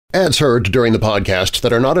Ads heard during the podcast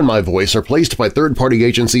that are not in my voice are placed by third-party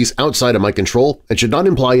agencies outside of my control and should not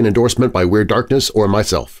imply an endorsement by Weird Darkness or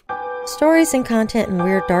myself. Stories and content in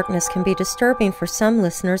Weird Darkness can be disturbing for some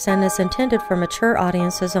listeners and is intended for mature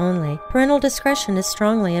audiences only. Parental discretion is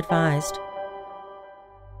strongly advised.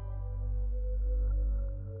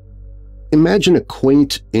 Imagine a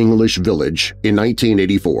quaint English village in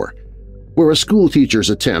 1984, where a schoolteacher's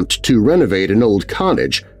attempt to renovate an old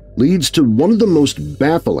cottage leads to one of the most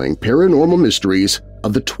baffling paranormal mysteries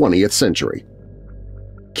of the 20th century.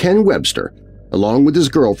 Ken Webster, along with his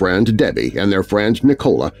girlfriend Debbie and their friend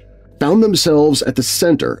Nicola, found themselves at the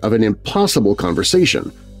center of an impossible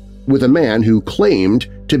conversation with a man who claimed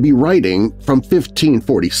to be writing from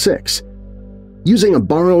 1546. Using a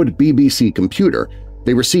borrowed BBC computer,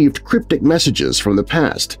 they received cryptic messages from the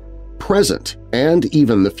past, present, and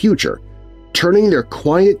even the future, turning their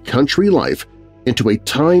quiet country life into a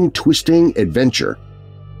time-twisting adventure.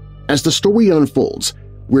 As the story unfolds,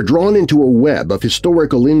 we're drawn into a web of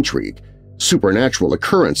historical intrigue, supernatural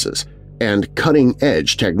occurrences, and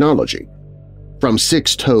cutting-edge technology. From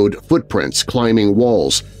six-toed footprints climbing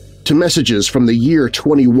walls to messages from the year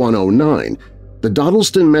 2109, the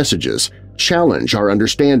Dodleston Messages challenge our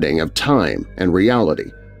understanding of time and reality.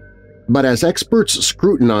 But as experts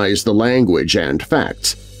scrutinize the language and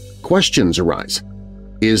facts, questions arise.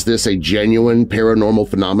 Is this a genuine paranormal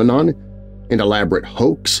phenomenon, an elaborate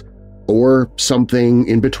hoax, or something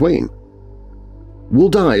in between? We'll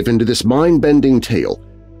dive into this mind-bending tale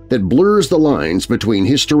that blurs the lines between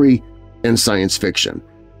history and science fiction,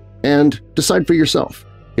 and decide for yourself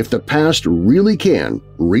if the past really can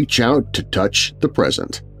reach out to touch the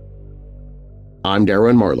present. I'm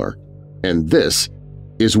Darren Marlar, and this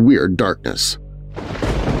is Weird Darkness.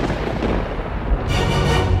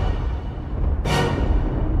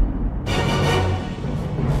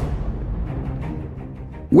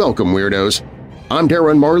 Welcome, Weirdos! I'm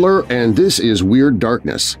Darren Marlar, and this is Weird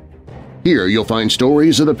Darkness. Here you'll find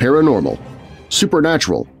stories of the paranormal,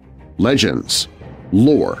 supernatural, legends,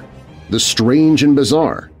 lore, the strange and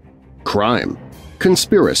bizarre, crime,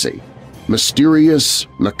 conspiracy, mysterious,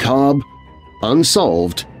 macabre,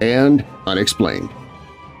 unsolved, and unexplained.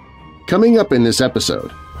 Coming up in this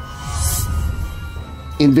episode,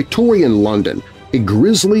 in Victorian London, a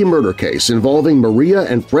grisly murder case involving Maria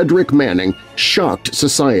and Frederick Manning shocked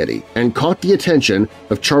society and caught the attention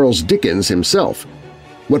of Charles Dickens himself.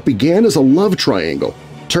 What began as a love triangle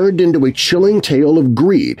turned into a chilling tale of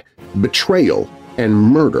greed, betrayal, and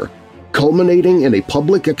murder, culminating in a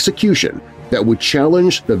public execution that would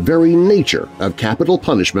challenge the very nature of capital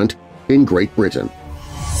punishment in Great Britain.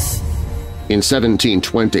 In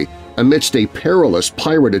 1720, amidst a perilous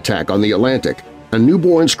pirate attack on the Atlantic, a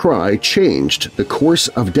newborn's cry changed the course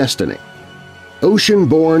of destiny.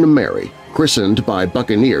 Ocean-born Mary, christened by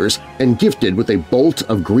buccaneers and gifted with a bolt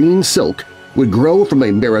of green silk, would grow from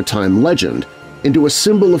a maritime legend into a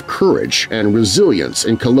symbol of courage and resilience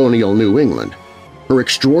in colonial New England. Her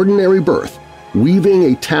extraordinary birth weaving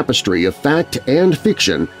a tapestry of fact and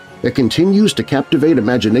fiction that continues to captivate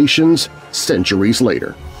imaginations centuries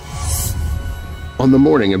later. On the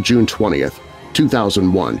morning of June 20th,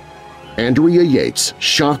 2001, Andrea Yates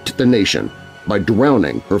shocked the nation by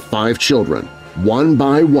drowning her 5 children, one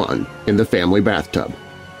by one, in the family bathtub.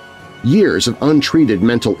 Years of untreated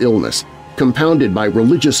mental illness, compounded by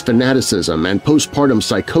religious fanaticism and postpartum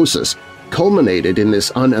psychosis, culminated in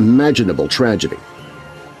this unimaginable tragedy.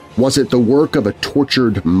 Was it the work of a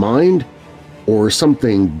tortured mind, or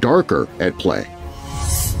something darker at play?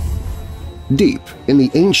 Deep in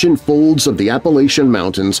the ancient folds of the Appalachian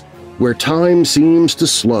Mountains, where time seems to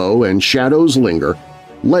slow and shadows linger,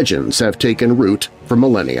 legends have taken root for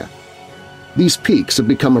millennia. These peaks have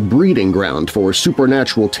become a breeding ground for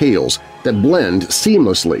supernatural tales that blend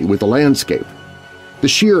seamlessly with the landscape. The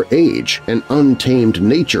sheer age and untamed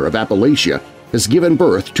nature of Appalachia has given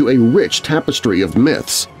birth to a rich tapestry of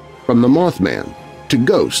myths, from the Mothman to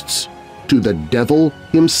ghosts to the devil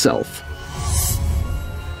himself.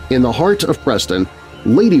 In the heart of Preston,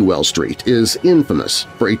 Ladywell Street is infamous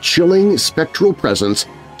for a chilling spectral presence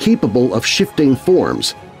capable of shifting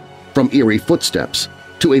forms, from eerie footsteps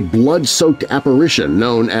to a blood-soaked apparition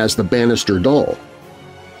known as the Bannister Doll.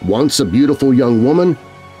 Once a beautiful young woman,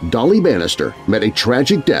 Dolly Bannister met a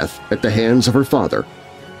tragic death at the hands of her father,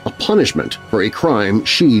 a punishment for a crime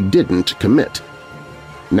she didn't commit.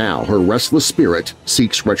 Now her restless spirit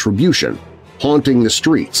seeks retribution, haunting the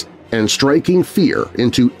streets and striking fear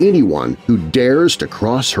into anyone who dares to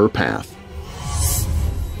cross her path.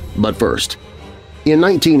 But first, in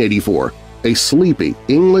 1984, a sleepy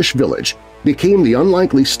English village became the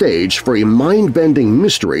unlikely stage for a mind-bending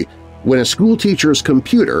mystery when a schoolteacher's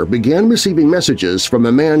computer began receiving messages from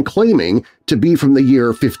a man claiming to be from the year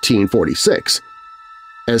 1546.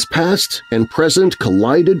 As past and present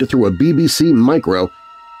collided through a BBC micro,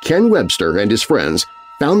 Ken Webster and his friends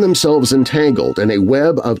found themselves entangled in a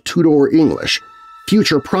web of Tudor English,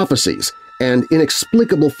 future prophecies, and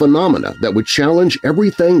inexplicable phenomena that would challenge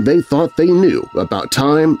everything they thought they knew about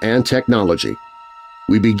time and technology.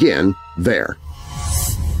 We begin there.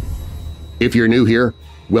 If you're new here,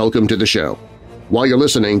 welcome to the show. While you're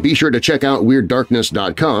listening, be sure to check out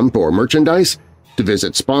WeirdDarkness.com for merchandise, to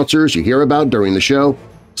visit sponsors you hear about during the show,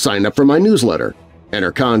 sign up for my newsletter,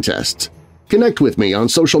 enter contests, connect with me on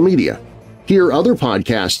social media, hear other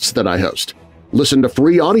podcasts that I host, listen to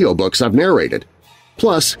free audiobooks I've narrated.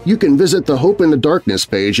 Plus, you can visit the Hope in the Darkness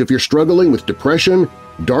page if you're struggling with depression,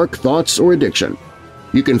 dark thoughts, or addiction.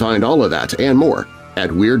 You can find all of that and more at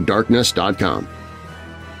WeirdDarkness.com.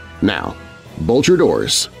 Now, bolt your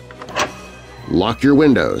doors, lock your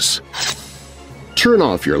windows, turn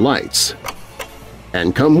off your lights,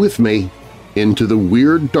 and come with me into the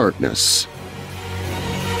Weird Darkness.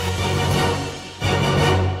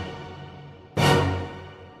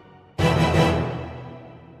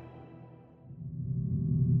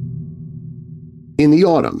 In the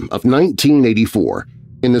autumn of 1984,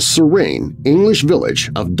 in the serene English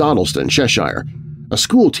village of Dodleston, Cheshire, a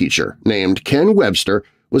schoolteacher named Ken Webster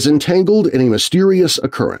was entangled in a mysterious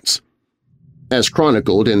occurrence. As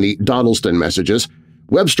chronicled in the Dodleston Messages,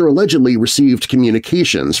 Webster allegedly received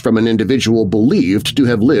communications from an individual believed to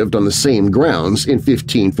have lived on the same grounds in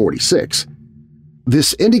 1546.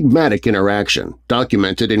 This enigmatic interaction,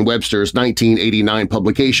 documented in Webster's 1989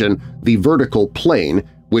 publication The Vertical Plane,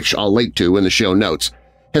 which I'll link to in the show notes,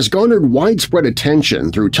 has garnered widespread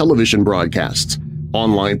attention through television broadcasts,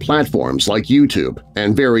 online platforms like YouTube,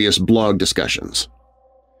 and various blog discussions.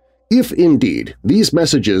 If indeed these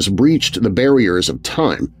messages breached the barriers of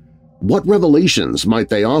time, what revelations might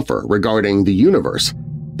they offer regarding the universe,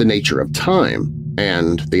 the nature of time,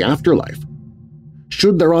 and the afterlife?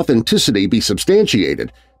 Should their authenticity be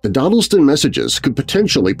substantiated, the Dodleston Messages could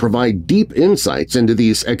potentially provide deep insights into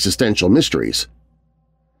these existential mysteries.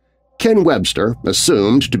 Ken Webster,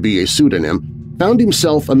 assumed to be a pseudonym, found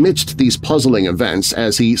himself amidst these puzzling events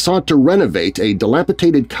as he sought to renovate a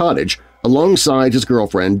dilapidated cottage alongside his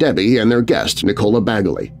girlfriend Debbie and their guest Nicola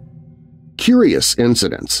Bagley. Curious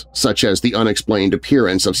incidents, such as the unexplained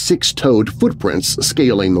appearance of six-toed footprints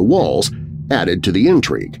scaling the walls, added to the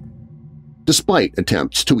intrigue. Despite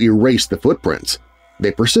attempts to erase the footprints,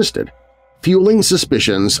 they persisted, fueling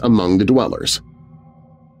suspicions among the dwellers.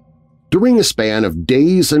 During a span of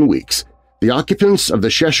days and weeks, the occupants of the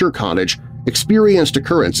Cheshire cottage experienced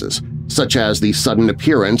occurrences such as the sudden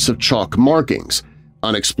appearance of chalk markings,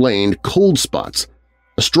 unexplained cold spots,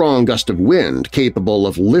 a strong gust of wind capable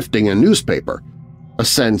of lifting a newspaper, a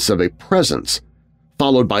sense of a presence,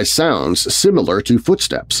 followed by sounds similar to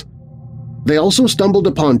footsteps. They also stumbled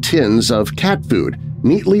upon tins of cat food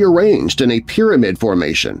neatly arranged in a pyramid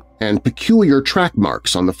formation and peculiar track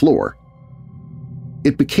marks on the floor.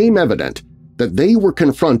 It became evident that they were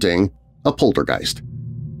confronting a poltergeist.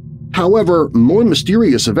 However, more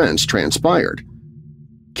mysterious events transpired.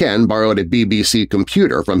 Ken borrowed a BBC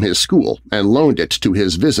computer from his school and loaned it to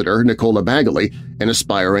his visitor Nicola Bagley, an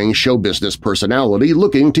aspiring show business personality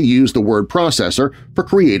looking to use the word processor for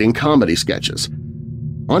creating comedy sketches.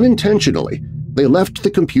 Unintentionally, they left the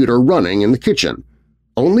computer running in the kitchen,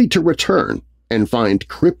 only to return and find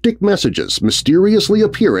cryptic messages mysteriously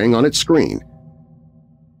appearing on its screen.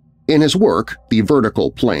 In his work, The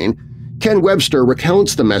Vertical Plane, Ken Webster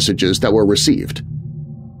recounts the messages that were received.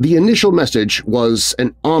 The initial message was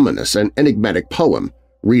an ominous and enigmatic poem,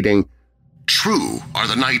 reading, "True are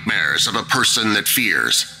the nightmares of a person that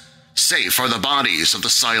fears. Safe are the bodies of the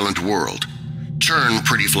silent world. Turn,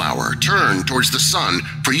 pretty flower, turn towards the sun,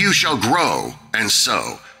 for you shall grow and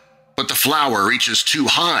sow. But the flower reaches too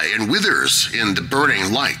high and withers in the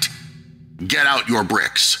burning light. Get out your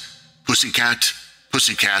bricks. Pussycat,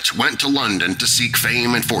 pussycat went to London to seek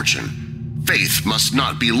fame and fortune. Faith must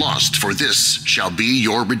not be lost, for this shall be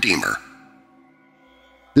your Redeemer."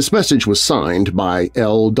 This message was signed by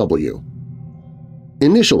L.W.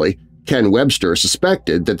 Initially, Ken Webster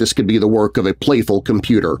suspected that this could be the work of a playful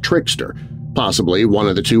computer trickster, possibly one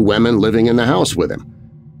of the two women living in the house with him.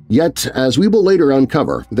 Yet, as we will later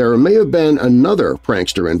uncover, there may have been another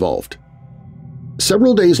prankster involved.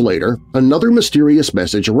 Several days later, another mysterious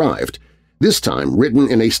message arrived, this time written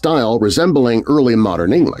in a style resembling early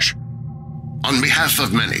modern English. "On behalf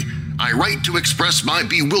of many, I write to express my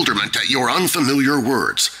bewilderment at your unfamiliar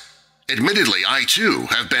words. Admittedly, I too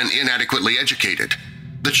have been inadequately educated.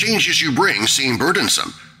 The changes you bring seem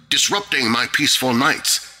burdensome. disrupting my peaceful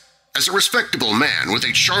nights. As a respectable man with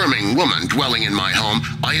a charming woman dwelling in my home,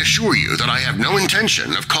 I assure you that I have no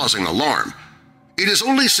intention of causing alarm. It is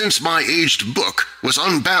only since my aged book was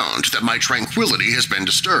unbound that my tranquility has been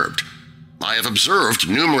disturbed. I have observed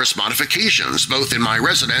numerous modifications both in my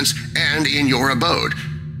residence and in your abode.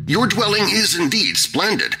 Your dwelling is indeed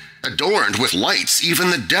splendid, adorned with lights even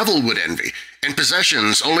the devil would envy, and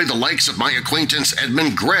possessions only the likes of my acquaintance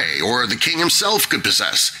Edmund Gray or the king himself could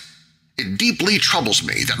possess. It deeply troubles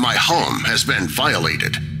me that my home has been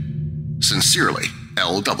violated. Sincerely,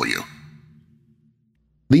 L.W.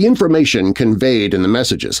 The information conveyed in the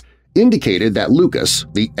messages indicated that Lucas,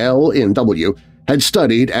 the L in W, had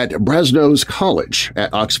studied at Brasenose College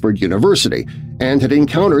at Oxford University and had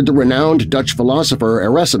encountered the renowned Dutch philosopher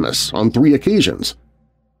Erasmus on 3 occasions.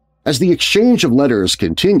 As the exchange of letters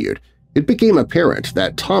continued, it became apparent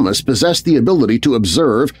that Thomas possessed the ability to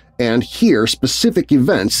observe and hear specific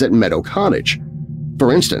events at Meadow Cottage.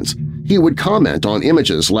 For instance, he would comment on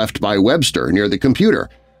images left by Webster near the computer,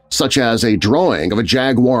 such as a drawing of a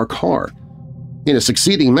Jaguar car. In a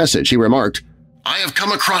succeeding message, he remarked, "I have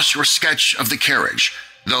come across your sketch of the carriage.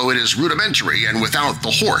 Though it is rudimentary and without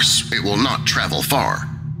the horse, it will not travel far."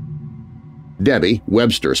 Debbie,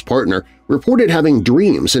 Webster's partner, reported having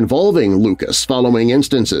dreams involving Lucas following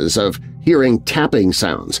instances of hearing tapping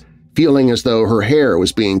sounds, feeling as though her hair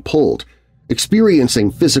was being pulled,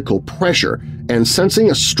 experiencing physical pressure, and sensing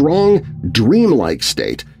a strong, dreamlike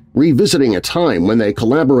state, revisiting a time when they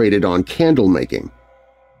collaborated on candle making.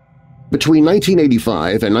 Between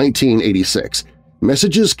 1985 and 1986,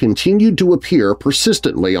 messages continued to appear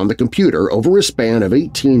persistently on the computer over a span of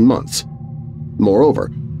 18 months.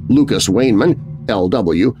 Moreover, Lucas Wainman,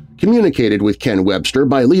 L.W., communicated with Ken Webster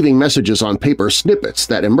by leaving messages on paper snippets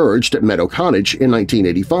that emerged at Meadow Cottage in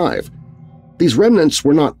 1985. These remnants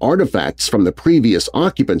were not artifacts from the previous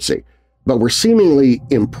occupancy, but were seemingly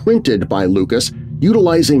imprinted by Lucas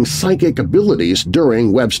utilizing psychic abilities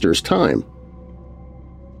during Webster's time.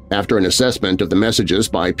 After an assessment of the messages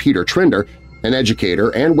by Peter Trinder, an educator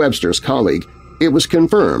and Webster's colleague, it was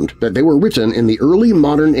confirmed that they were written in the early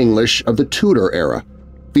modern English of the Tudor era,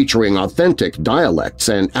 featuring authentic dialects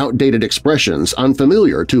and outdated expressions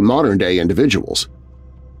unfamiliar to modern-day individuals.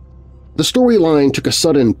 The storyline took a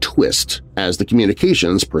sudden twist as the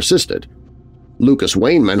communications persisted. Lucas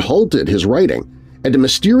Wainman halted his writing, and a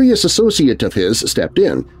mysterious associate of his stepped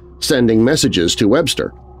in, sending messages to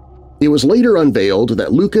Webster. It was later unveiled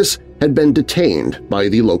that Lucas had been detained by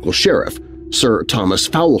the local sheriff, Sir Thomas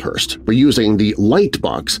Fowlhurst, for using the light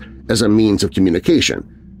box as a means of communication.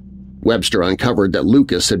 Webster uncovered that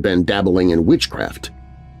Lucas had been dabbling in witchcraft.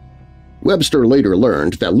 Webster later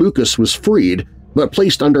learned that Lucas was freed but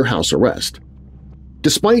placed under house arrest.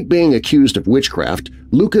 Despite being accused of witchcraft,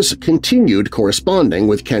 Lucas continued corresponding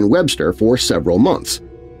with Ken Webster for several months.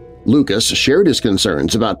 Lucas shared his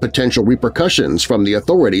concerns about potential repercussions from the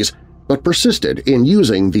authorities but persisted in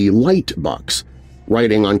using the light box,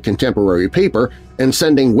 writing on contemporary paper and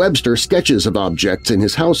sending Webster sketches of objects in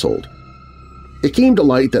his household. It came to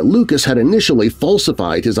light that Lucas had initially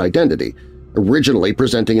falsified his identity, originally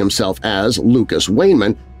presenting himself as Lucas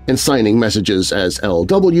Wainman and signing messages as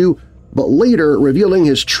L.W., but later revealing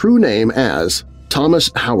his true name as Thomas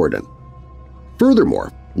Howarden.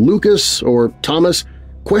 Furthermore, Lucas, or Thomas,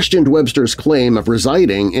 questioned Webster's claim of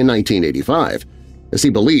residing in 1985, as he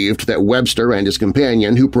believed that Webster and his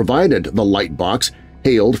companion who provided the light box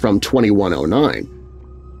hailed from 2109.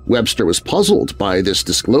 Webster was puzzled by this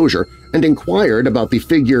disclosure and inquired about the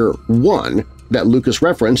figure 1 that Lucas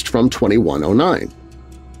referenced from 2109.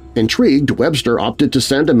 Intrigued, Webster opted to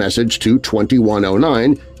send a message to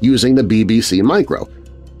 2109 using the BBC Micro,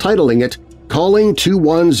 titling it Calling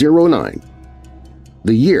 2109.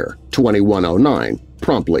 The year 2109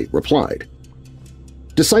 promptly replied.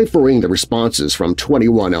 Deciphering the responses from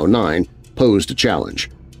 2109 posed a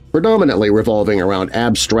challenge, predominantly revolving around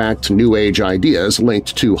abstract New Age ideas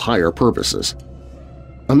linked to higher purposes.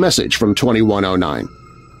 A message from 2109.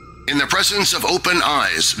 In the presence of open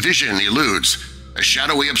eyes, vision eludes. A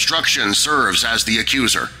shadowy obstruction serves as the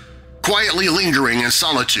accuser. Quietly lingering in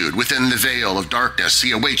solitude within the veil of darkness,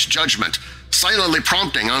 he awaits judgment, silently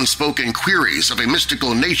prompting unspoken queries of a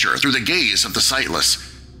mystical nature through the gaze of the sightless.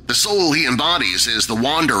 The soul he embodies is the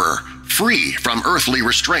wanderer, free from earthly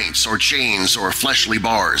restraints or chains or fleshly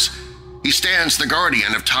bars. He stands the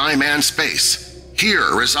guardian of time and space.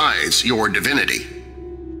 Here resides your divinity.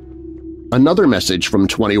 Another message from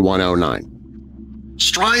 2109.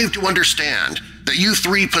 Strive to understand that you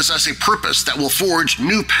three possess a purpose that will forge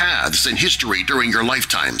new paths in history during your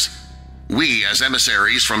lifetimes. We, as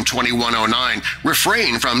emissaries from 2109,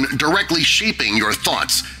 refrain from directly shaping your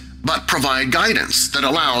thoughts, but provide guidance that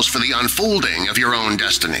allows for the unfolding of your own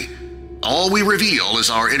destiny. All we reveal is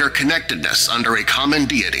our interconnectedness under a common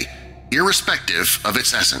deity, irrespective of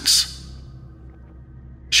its essence.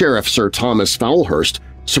 Sheriff Sir Thomas Fowlhurst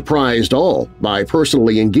surprised all by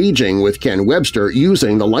personally engaging with Ken Webster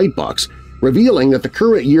using the lightbox, revealing that the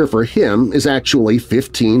current year for him is actually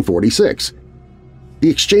 1546. The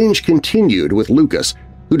exchange continued with Lucas,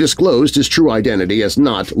 who disclosed his true identity as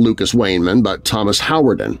not Lucas Wainman but Thomas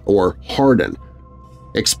Howardon, or Harden.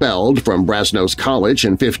 Expelled from Brasenose College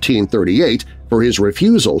in 1538 for his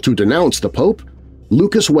refusal to denounce the Pope,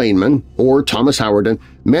 Lucas Wainman, or Thomas Howardon,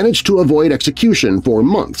 managed to avoid execution for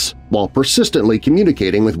months while persistently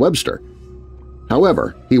communicating with Webster.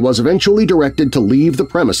 However, he was eventually directed to leave the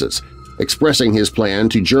premises, expressing his plan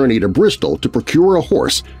to journey to Bristol to procure a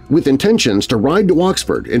horse with intentions to ride to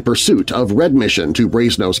Oxford in pursuit of readmission to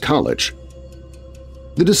Brasenose College.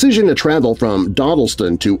 The decision to travel from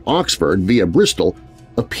Dodleston to Oxford via Bristol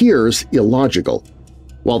appears illogical.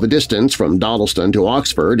 While the distance from Dodleston to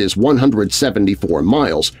Oxford is 174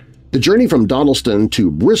 miles, the journey from Dodleston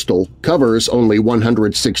to Bristol covers only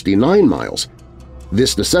 169 miles.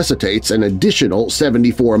 This necessitates an additional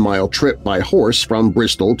 74-mile trip by horse from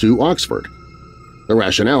Bristol to Oxford. The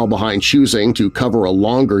rationale behind choosing to cover a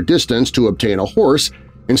longer distance to obtain a horse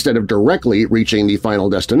instead of directly reaching the final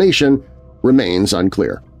destination remains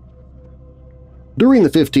unclear. During the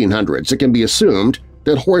 1500s, it can be assumed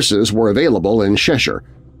that horses were available in Cheshire,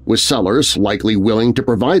 with sellers likely willing to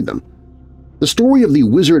provide them. The story of the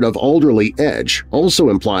Wizard of Alderley Edge also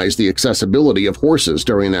implies the accessibility of horses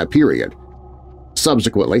during that period.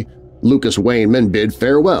 Subsequently, Lucas Wainman bid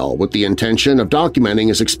farewell with the intention of documenting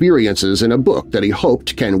his experiences in a book that he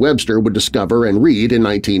hoped Ken Webster would discover and read in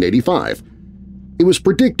 1985. It was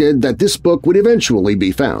predicted that this book would eventually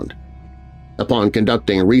be found. Upon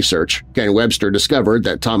conducting research, Ken Webster discovered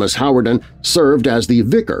that Thomas Howardon served as the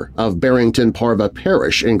vicar of Barrington Parva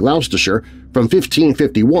Parish in Gloucestershire from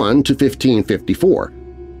 1551 to 1554.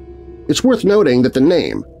 It's worth noting that the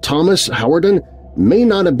name Thomas Howardon may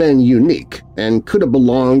not have been unique and could have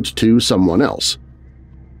belonged to someone else.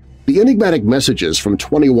 The enigmatic messages from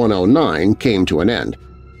 2109 came to an end,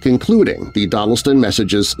 concluding the Dodleston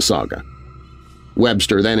Messages saga.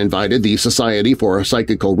 Webster then invited the Society for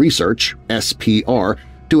Psychical Research, SPR,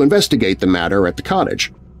 to investigate the matter at the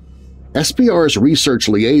cottage. SPR's research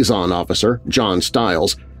liaison officer, John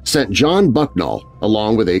Stiles, sent John Bucknall,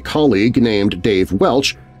 along with a colleague named Dave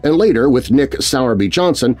Welch, and later with Nick Sowerby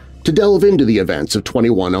Johnson, to delve into the events of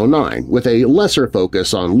 2109 with a lesser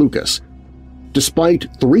focus on Lucas. Despite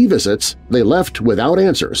 3 visits, they left without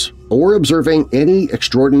answers or observing any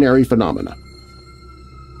extraordinary phenomena.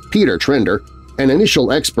 Peter Trinder, an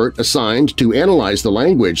initial expert assigned to analyze the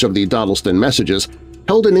language of the Dodleston Messages,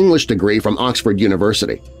 held an English degree from Oxford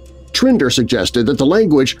University. Trinder suggested that the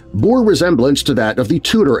language bore resemblance to that of the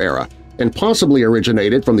Tudor era and possibly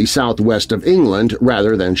originated from the southwest of England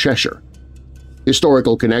rather than Cheshire.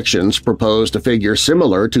 Historical connections proposed a figure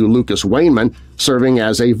similar to Lucas Wainman serving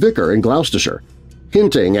as a vicar in Gloucestershire,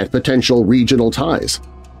 hinting at potential regional ties.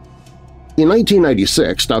 In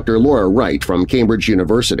 1996, Dr. Laura Wright from Cambridge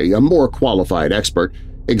University, a more qualified expert,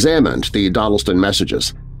 examined the Dodleston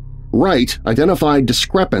Messages. Wright identified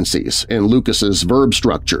discrepancies in Lucas's verb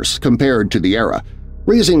structures compared to the era,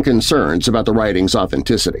 raising concerns about the writing's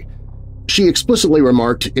authenticity. She explicitly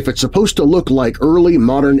remarked, "If it's supposed to look like early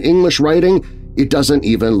modern English writing, it doesn't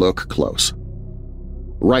even look close."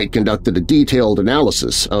 Wright conducted a detailed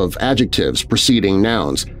analysis of adjectives preceding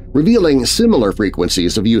nouns, revealing similar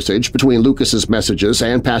frequencies of usage between Lucas's messages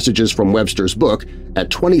and passages from Webster's book at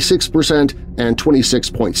 26% and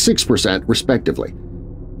 26.6% respectively.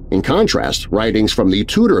 In contrast, writings from the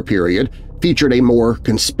Tudor period featured a more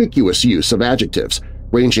conspicuous use of adjectives,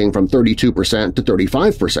 ranging from 32% to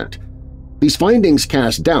 35%. These findings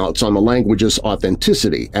cast doubts on the language's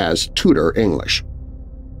authenticity as Tudor English.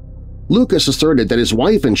 Lucas asserted that his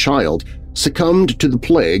wife and child succumbed to the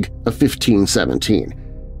plague of 1517.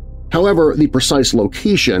 However, the precise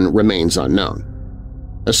location remains unknown.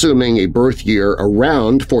 Assuming a birth year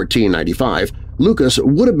around 1495, Lucas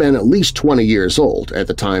would have been at least 20 years old at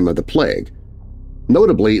the time of the plague.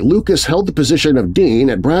 Notably, Lucas held the position of dean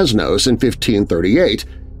at Brasenose in 1538,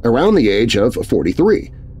 around the age of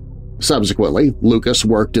 43. Subsequently, Lucas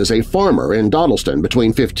worked as a farmer in Dodleston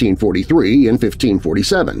between 1543 and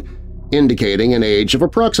 1547, indicating an age of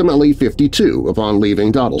approximately 52 upon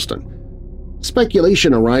leaving Dodleston.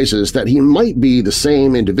 Speculation arises that he might be the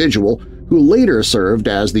same individual who later served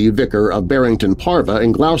as the vicar of Barrington Parva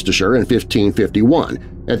in Gloucestershire in 1551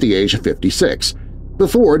 at the age of 56,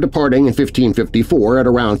 before departing in 1554 at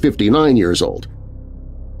around 59 years old.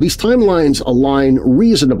 These timelines align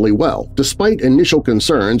reasonably well, despite initial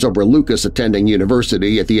concerns over Lucas attending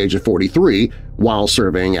university at the age of 43 while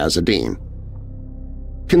serving as a dean.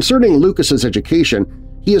 Concerning Lucas's education,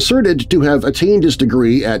 he asserted to have attained his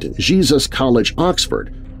degree at Jesus College,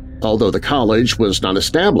 Oxford, although the college was not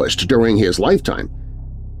established during his lifetime.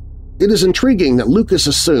 It is intriguing that Lucas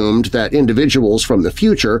assumed that individuals from the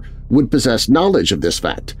future would possess knowledge of this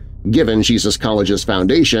fact, given Jesus College's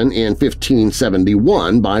foundation in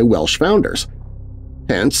 1571 by Welsh founders.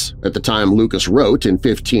 Hence, at the time Lucas wrote in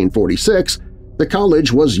 1546, the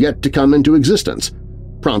college was yet to come into existence,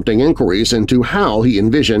 prompting inquiries into how he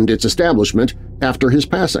envisioned its establishment after his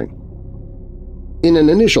passing. In an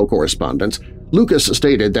initial correspondence, Lucas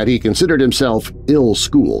stated that he considered himself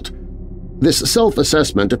ill-schooled. This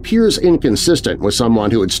self-assessment appears inconsistent with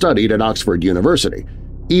someone who had studied at Oxford University,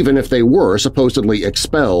 even if they were supposedly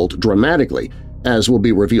expelled dramatically, as will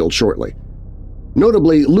be revealed shortly.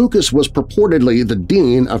 Notably, Lucas was purportedly the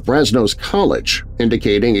dean of Brasenose College,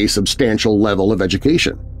 indicating a substantial level of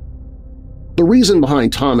education. The reason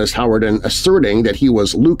behind Thomas Howardin asserting that he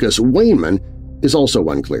was Lucas Wayneman is also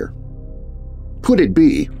unclear. Could it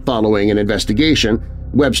be, following an investigation,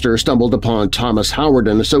 Webster stumbled upon Thomas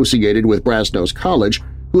Howardin associated with Brasenose College,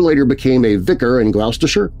 who later became a vicar in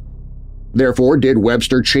Gloucestershire? Therefore, did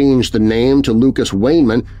Webster change the name to Lucas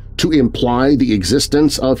Wayneman to imply the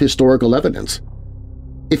existence of historical evidence?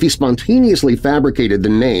 If he spontaneously fabricated the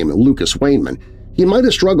name Lucas Wayneman, he might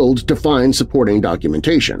have struggled to find supporting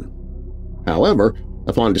documentation. However,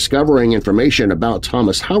 upon discovering information about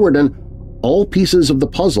Thomas Howardin, all pieces of the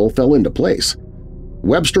puzzle fell into place.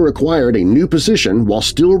 Webster acquired a new position while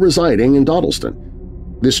still residing in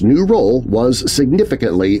Dodleston. This new role was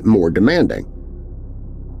significantly more demanding.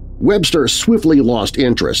 Webster swiftly lost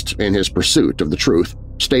interest in his pursuit of the truth,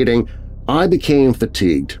 stating, "I became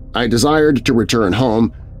fatigued. I desired to return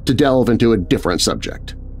home to delve into a different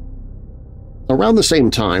subject." Around the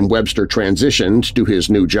same time Webster transitioned to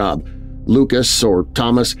his new job, Lucas, or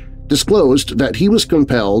Thomas, disclosed that he was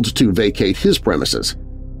compelled to vacate his premises.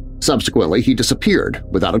 Subsequently, he disappeared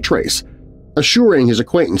without a trace, assuring his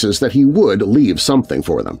acquaintances that he would leave something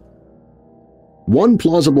for them. One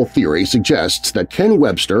plausible theory suggests that Ken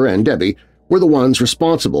Webster and Debbie were the ones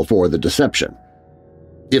responsible for the deception.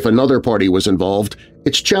 If another party was involved,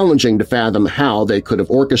 it's challenging to fathom how they could have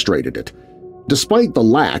orchestrated it. Despite the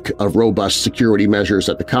lack of robust security measures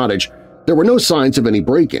at the cottage, there were no signs of any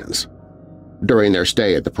break-ins. During their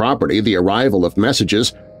stay at the property, the arrival of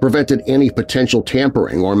messages prevented any potential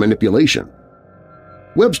tampering or manipulation.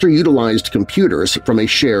 Webster utilized computers from a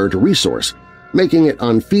shared resource, making it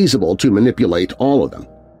unfeasible to manipulate all of them.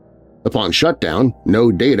 Upon shutdown, no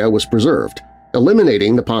data was preserved,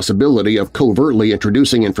 eliminating the possibility of covertly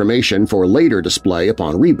introducing information for later display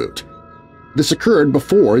upon reboot. This occurred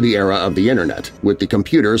before the era of the Internet, with the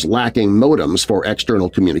computers lacking modems for external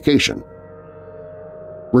communication.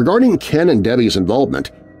 Regarding Ken and Debbie's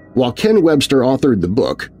involvement, while Ken Webster authored the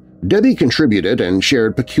book, Debbie contributed and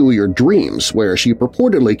shared peculiar dreams where she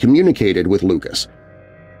purportedly communicated with Lucas.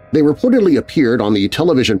 They reportedly appeared on the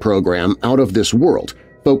television program Out of This World,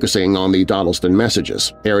 focusing on the Dodleston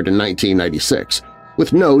Messages, aired in 1996,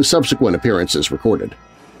 with no subsequent appearances recorded.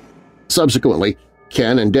 Subsequently,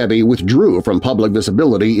 Ken and Debbie withdrew from public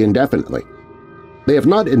visibility indefinitely. They have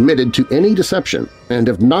not admitted to any deception and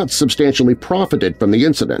have not substantially profited from the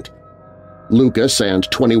incident. Lucas and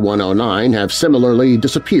 2109 have similarly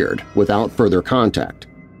disappeared without further contact.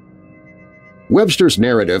 Webster's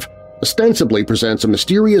narrative ostensibly presents a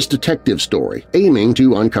mysterious detective story aiming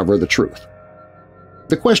to uncover the truth.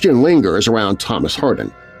 The question lingers around Thomas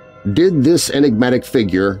Howardin. Did this enigmatic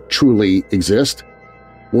figure truly exist?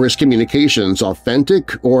 Were his communications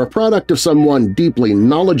authentic or a product of someone deeply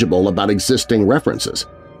knowledgeable about existing references?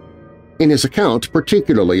 In his account,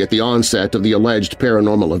 particularly at the onset of the alleged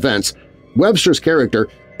paranormal events, Webster's character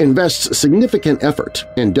invests significant effort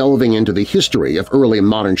in delving into the history of early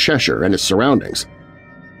modern Cheshire and its surroundings.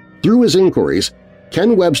 Through his inquiries,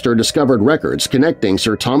 Ken Webster discovered records connecting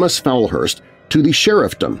Sir Thomas Fowlhurst to the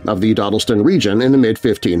sheriffdom of the Dodleston region in the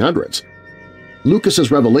mid-1500s.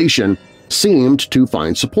 Lucas's revelation seemed to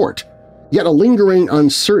find support, yet a lingering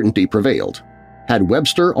uncertainty prevailed. Had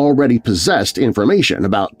Webster already possessed information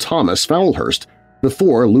about Thomas Fowlhurst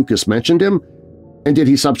before Lucas mentioned him? And did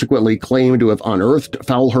he subsequently claim to have unearthed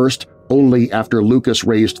Fowlhurst only after Lucas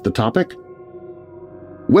raised the topic?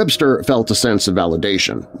 Webster felt a sense of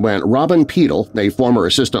validation when Robin Peedle, a former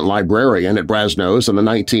assistant librarian at Brasenose in the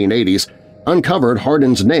 1980s, uncovered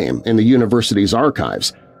Hardin's name in the university's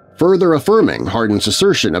archives, further affirming Hardin's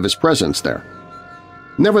assertion of his presence there.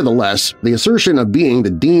 Nevertheless, the assertion of being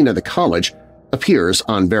the dean of the college appears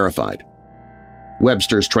unverified.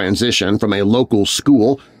 Webster's transition from a local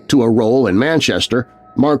school to a role in Manchester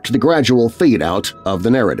marked the gradual fade-out of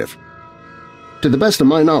the narrative. To the best of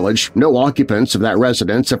my knowledge, no occupants of that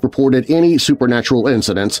residence have reported any supernatural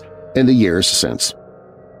incidents in the years since.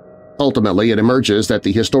 Ultimately, it emerges that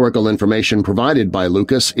the historical information provided by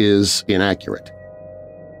Lucas is inaccurate.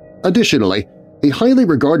 Additionally, a highly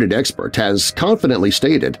regarded expert has confidently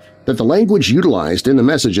stated that the language utilized in the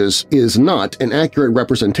messages is not an accurate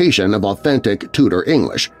representation of authentic Tudor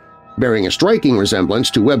English, bearing a striking resemblance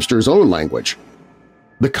to Webster's own language.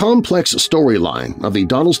 The complex storyline of the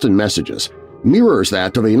Dodleston Messages mirrors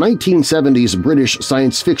that of a 1970s British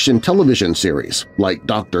science fiction television series like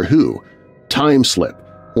Doctor Who, Time Slip,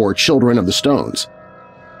 or Children of the Stones.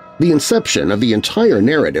 The inception of the entire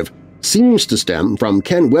narrative seems to stem from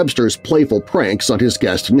Ken Webster's playful pranks on his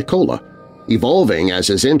guest Nicola, evolving as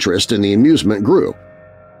his interest in the amusement grew.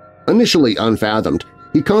 Initially unfathomed,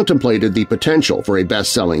 he contemplated the potential for a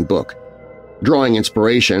best-selling book. Drawing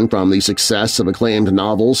inspiration from the success of acclaimed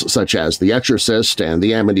novels such as The Exorcist and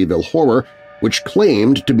the Amityville Horror, which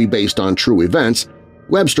claimed to be based on true events,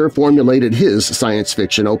 Webster formulated his science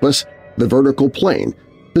fiction opus, The Vertical Plane,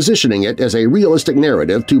 positioning it as a realistic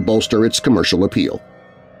narrative to bolster its commercial appeal.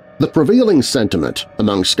 The prevailing sentiment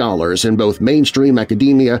among scholars in both mainstream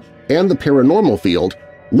academia and the paranormal field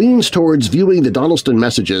leans towards viewing the Dodleston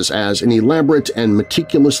Messages as an elaborate and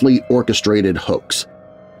meticulously orchestrated hoax.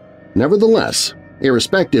 Nevertheless,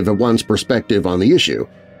 irrespective of one's perspective on the issue,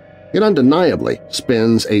 it undeniably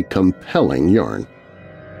spins a compelling yarn.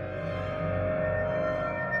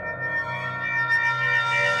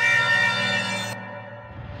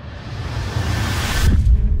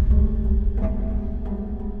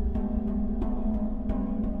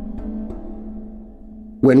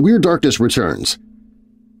 When Weird Darkness returns.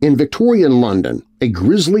 In Victorian London, a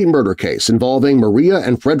grisly murder case involving Maria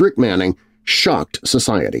and Frederick Manning shocked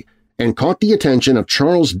society and caught the attention of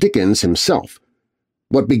Charles Dickens himself.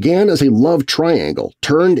 What began as a love triangle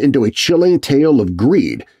turned into a chilling tale of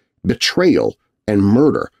greed, betrayal, and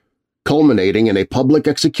murder, culminating in a public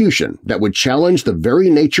execution that would challenge the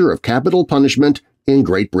very nature of capital punishment in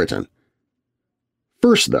Great Britain.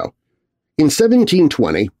 First, though, in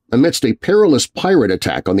 1720, amidst a perilous pirate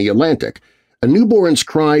attack on the Atlantic, a newborn's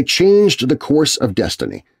cry changed the course of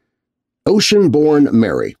destiny. Ocean-born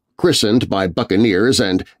Mary, christened by buccaneers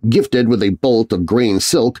and gifted with a bolt of green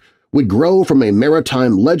silk, would grow from a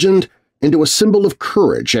maritime legend into a symbol of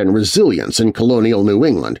courage and resilience in colonial New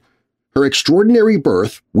England, her extraordinary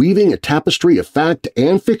birth weaving a tapestry of fact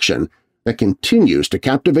and fiction that continues to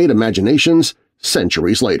captivate imaginations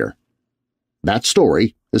centuries later. That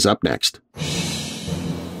story is up next.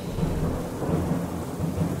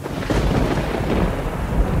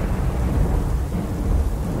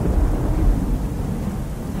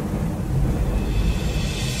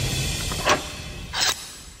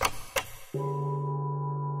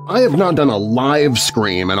 I have not done a live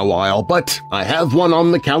scream in a while, but I have one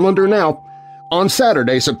on the calendar now. On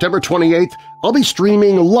Saturday, September 28th, I'll be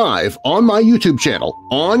streaming live on my YouTube channel,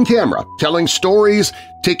 on camera, telling stories,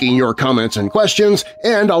 taking your comments and questions,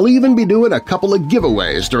 and I'll even be doing a couple of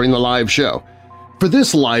giveaways during the live show. For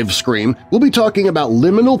this live stream, we'll be talking about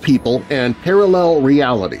liminal people and parallel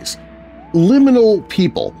realities. Liminal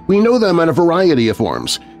people, we know them in a variety of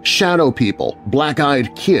forms. Shadow people,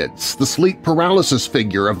 black-eyed kids, the sleep paralysis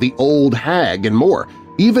figure of the old hag, and more,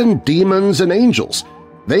 even demons and angels.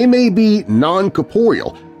 They may be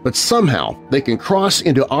non-corporeal, but somehow they can cross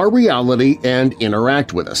into our reality and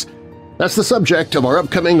interact with us. That's the subject of our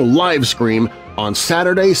upcoming live stream on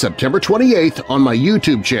Saturday, September 28th on my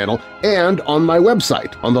YouTube channel and on my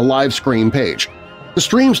website on the live stream page. The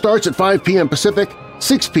stream starts at 5 p.m. Pacific,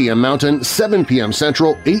 6 p.m. Mountain, 7 p.m.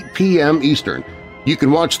 Central, 8 p.m. Eastern. You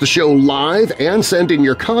can watch the show live and send in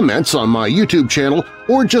your comments on my YouTube channel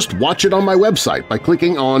or just watch it on my website by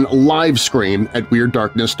clicking on Live Stream at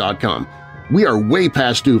WeirdDarkness.com. We are way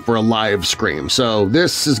past due for a live stream, so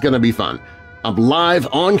this is going to be fun. I'm live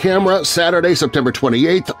on camera Saturday, September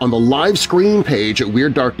 28th on the live stream page at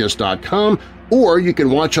WeirdDarkness.com, or you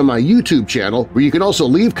can watch on my YouTube channel where you can also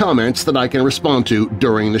leave comments that I can respond to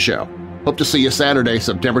during the show. Hope to see you Saturday,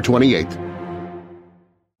 September 28th.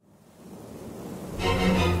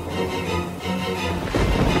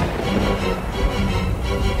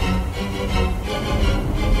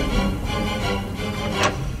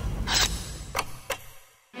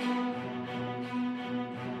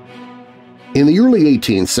 In the early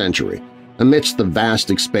 18th century, amidst the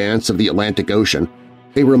vast expanse of the Atlantic Ocean,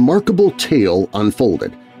 a remarkable tale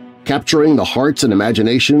unfolded, capturing the hearts and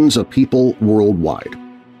imaginations of people worldwide.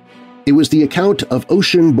 It was the account of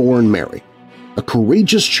ocean-born Mary, a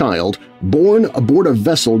courageous child born aboard a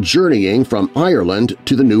vessel journeying from Ireland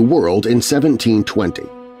to the New World in 1720.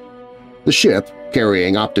 The ship,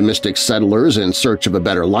 carrying optimistic settlers in search of a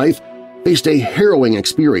better life, faced a harrowing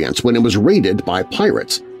experience when it was raided by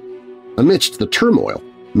pirates. Amidst the turmoil,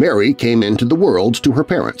 Mary came into the world to her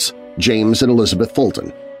parents, James and Elizabeth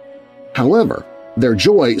Fulton. However, their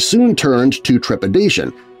joy soon turned to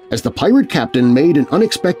trepidation as the pirate captain made an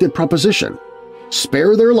unexpected proposition: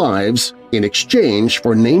 spare their lives in exchange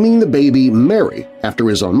for naming the baby Mary after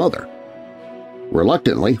his own mother.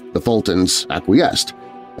 Reluctantly, the Fultons acquiesced,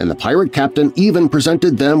 and the pirate captain even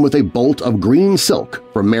presented them with a bolt of green silk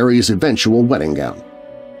for Mary's eventual wedding gown.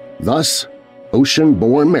 Thus,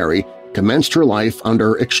 ocean-born Mary commenced her life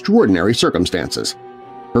under extraordinary circumstances,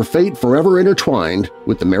 her fate forever intertwined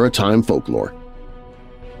with the maritime folklore.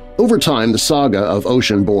 Over time, the saga of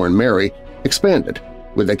ocean-born Mary expanded,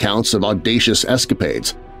 with accounts of audacious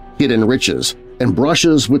escapades, hidden riches, and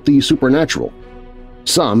brushes with the supernatural.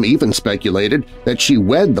 Some even speculated that she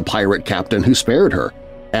wed the pirate captain who spared her,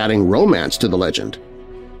 adding romance to the legend.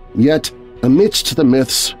 Yet, amidst the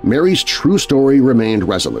myths, Mary's true story remained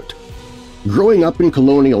resolute. Growing up in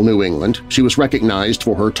colonial New England, she was recognized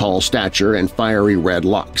for her tall stature and fiery red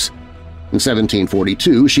locks. In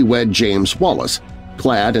 1742, she wed James Wallace,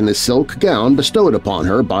 clad in the silk gown bestowed upon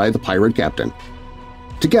her by the pirate captain.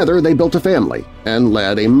 Together they built a family and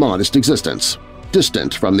led a modest existence,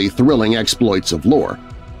 distant from the thrilling exploits of lore.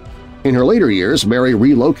 In her later years, Mary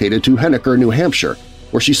relocated to Henniker, New Hampshire,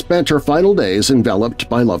 where she spent her final days enveloped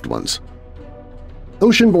by loved ones.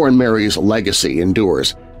 Ocean-born Mary's legacy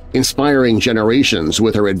endures, inspiring generations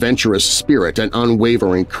with her adventurous spirit and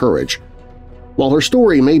unwavering courage. While her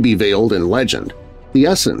story may be veiled in legend, the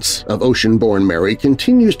essence of ocean-born Mary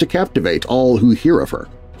continues to captivate all who hear of her.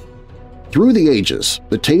 Through the ages,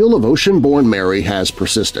 the tale of ocean-born Mary has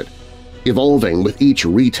persisted, evolving with each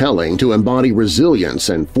retelling to embody resilience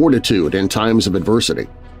and fortitude in times of adversity.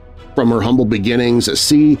 From her humble beginnings at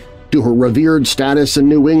sea to her revered status in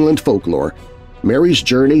New England folklore, Mary's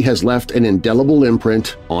journey has left an indelible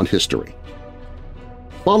imprint on history.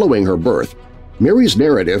 Following her birth, Mary's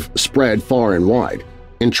narrative spread far and wide,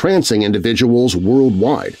 entrancing individuals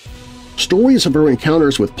worldwide. Stories of her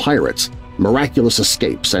encounters with pirates, miraculous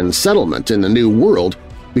escapes, and settlement in the New World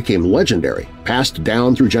became legendary, passed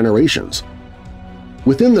down through generations.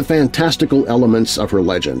 Within the fantastical elements of her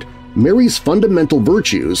legend, Mary's fundamental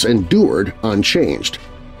virtues endured unchanged.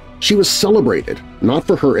 She was celebrated not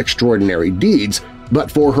for her extraordinary deeds, but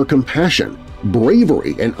for her compassion,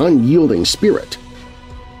 bravery, and unyielding spirit.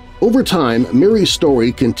 Over time, Mary's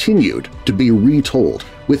story continued to be retold,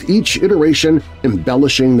 with each iteration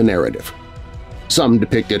embellishing the narrative. Some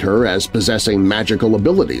depicted her as possessing magical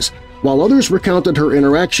abilities, while others recounted her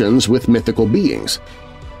interactions with mythical beings.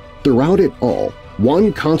 Throughout it all,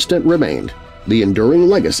 one constant remained: the enduring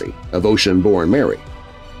legacy of ocean-born Mary.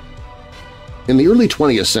 In the early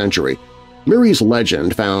 20th century, Mary's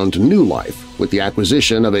legend found new life with the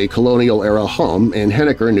acquisition of a colonial-era home in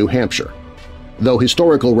Henniker, New Hampshire. Though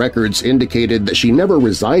historical records indicated that she never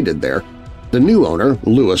resided there, the new owner,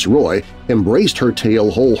 Lewis Roy, embraced her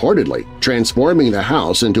tale wholeheartedly, transforming the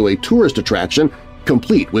house into a tourist attraction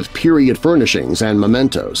complete with period furnishings and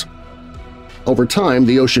mementos. Over time,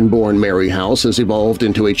 the ocean-born Mary house has evolved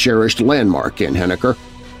into a cherished landmark in Henniker,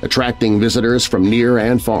 attracting visitors from near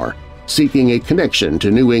and far, seeking a connection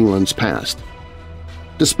to New England's past.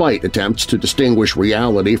 Despite attempts to distinguish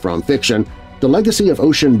reality from fiction, the legacy of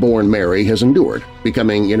ocean-born Mary has endured,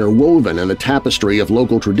 becoming interwoven in the tapestry of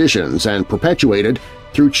local traditions and perpetuated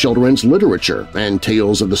through children's literature and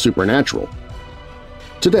tales of the supernatural.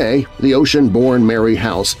 Today, the ocean-born Mary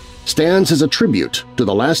house stands as a tribute to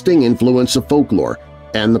the lasting influence of folklore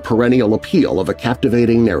and the perennial appeal of a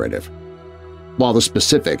captivating narrative. While the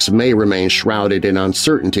specifics may remain shrouded in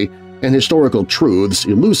uncertainty and historical truths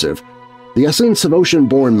elusive, the essence of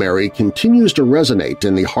ocean-born Mary continues to resonate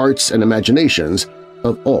in the hearts and imaginations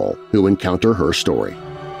of all who encounter her story.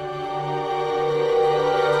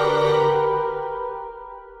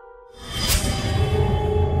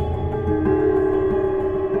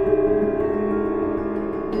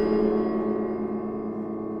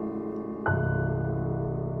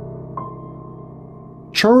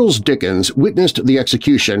 Charles Dickens witnessed the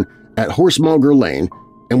execution at Horsemonger Lane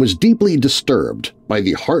and was deeply disturbed by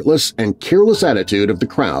the heartless and careless attitude of the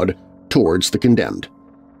crowd towards the condemned.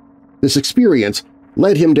 This experience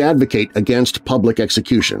led him to advocate against public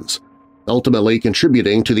executions, ultimately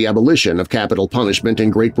contributing to the abolition of capital punishment in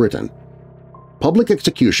Great Britain. Public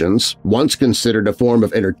executions, once considered a form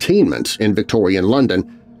of entertainment in Victorian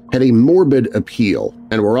London, had a morbid appeal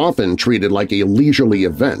and were often treated like a leisurely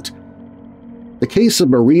event. The case of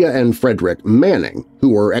Maria and Frederick Manning, who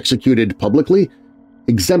were executed publicly,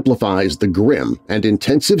 exemplifies the grim and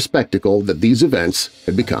intensive spectacle that these events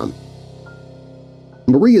had become.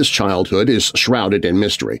 Maria's childhood is shrouded in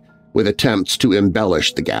mystery, with attempts to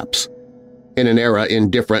embellish the gaps. In an era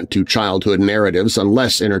indifferent to childhood narratives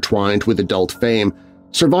unless intertwined with adult fame,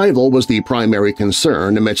 survival was the primary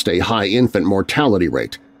concern amidst a high infant mortality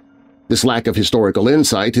rate. This lack of historical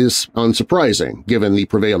insight is unsurprising given the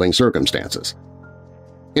prevailing circumstances.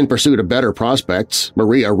 In pursuit of better prospects,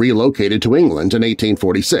 Maria relocated to England in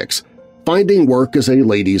 1846, finding work as a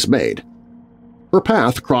lady's maid. Her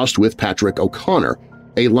path crossed with Patrick O'Connor,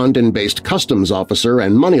 a London-based customs officer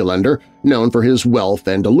and moneylender known for his wealth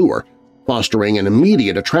and allure, fostering an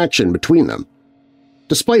immediate attraction between them.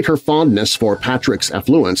 Despite her fondness for Patrick's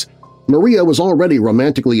affluence, Maria was already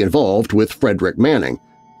romantically involved with Frederick Manning,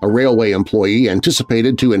 a railway employee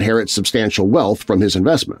anticipated to inherit substantial wealth from his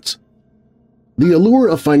investments. The allure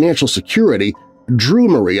of financial security drew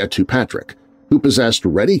Maria to Patrick, who possessed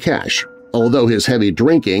ready cash, although his heavy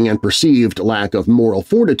drinking and perceived lack of moral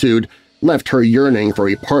fortitude left her yearning for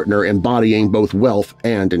a partner embodying both wealth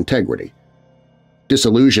and integrity.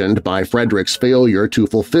 Disillusioned by Frederick's failure to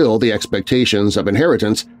fulfill the expectations of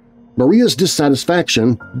inheritance, Maria's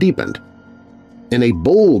dissatisfaction deepened. In a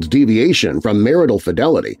bold deviation from marital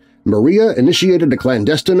fidelity, Maria initiated a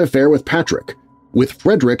clandestine affair with Patrick, with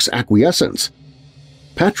Frederick's acquiescence.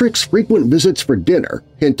 Patrick's frequent visits for dinner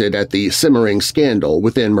hinted at the simmering scandal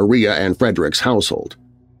within Maria and Frederick's household.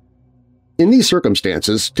 In these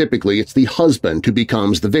circumstances, typically it's the husband who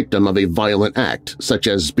becomes the victim of a violent act, such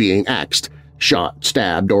as being axed, shot,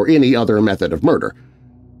 stabbed, or any other method of murder.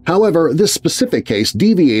 However, this specific case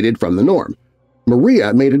deviated from the norm.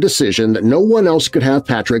 Maria made a decision that no one else could have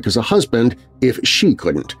Patrick as a husband if she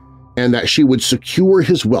couldn't, and that she would secure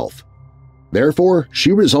his wealth. Therefore,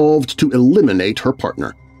 she resolved to eliminate her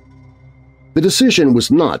partner. The decision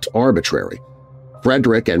was not arbitrary.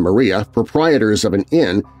 Frederick and Maria, proprietors of an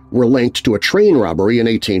inn, were linked to a train robbery in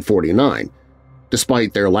 1849.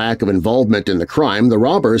 Despite their lack of involvement in the crime, the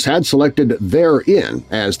robbers had selected their inn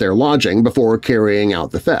as their lodging before carrying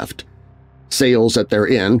out the theft. Sales at their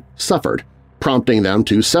inn suffered, prompting them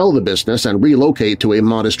to sell the business and relocate to a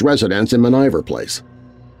modest residence in Miniver Place.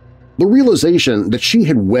 The realization that she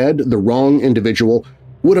had wed the wrong individual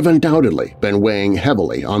would have undoubtedly been weighing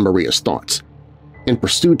heavily on Maria's thoughts. In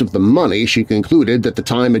pursuit of the money, she concluded that the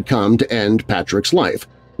time had come to end Patrick's life,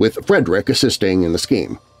 with Frederick assisting in the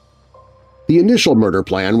scheme. The initial murder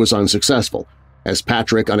plan was unsuccessful, as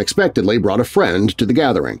Patrick unexpectedly brought a friend to the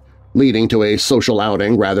gathering, leading to a social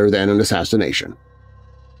outing rather than an assassination.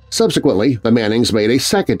 Subsequently, the Mannings made a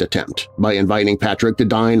second attempt by inviting Patrick to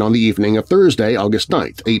dine on the evening of Thursday, August 9,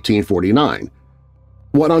 1849.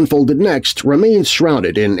 What unfolded next remains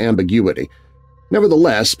shrouded in ambiguity.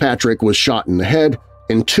 Nevertheless, Patrick was shot in the head,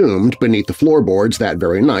 entombed beneath the floorboards that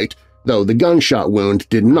very night, though the gunshot wound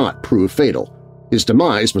did not prove fatal. His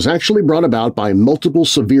demise was actually brought about by multiple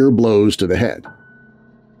severe blows to the head.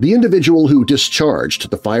 The individual who discharged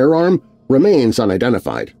the firearm remains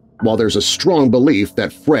unidentified, while there's a strong belief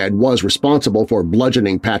that Fred was responsible for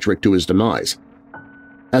bludgeoning Patrick to his demise.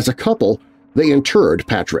 As a couple, they interred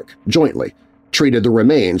Patrick jointly, treated the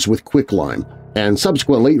remains with quicklime, and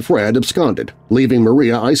subsequently Fred absconded, leaving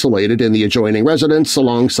Maria isolated in the adjoining residence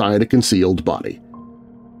alongside a concealed body.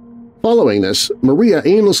 Following this, Maria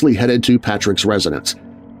aimlessly headed to Patrick's residence,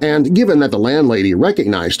 and given that the landlady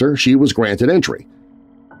recognized her, she was granted entry.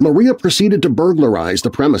 Maria proceeded to burglarize the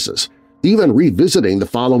premises, even revisiting the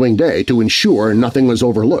following day to ensure nothing was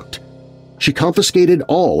overlooked. She confiscated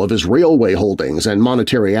all of his railway holdings and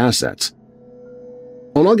monetary assets.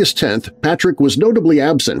 On August 10th, Patrick was notably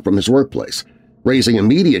absent from his workplace, raising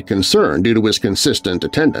immediate concern due to his consistent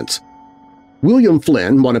attendance. William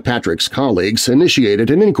Flynn, one of Patrick's colleagues, initiated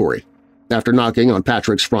an inquiry. After knocking on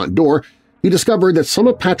Patrick's front door, he discovered that some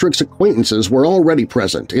of Patrick's acquaintances were already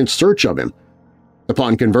present in search of him.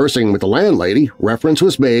 Upon conversing with the landlady, reference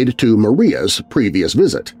was made to Maria's previous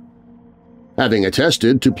visit. Having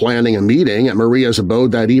attested to planning a meeting at Maria's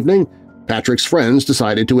abode that evening, Patrick's friends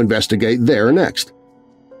decided to investigate there next.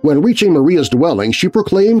 When reaching Maria's dwelling, she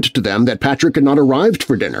proclaimed to them that Patrick had not arrived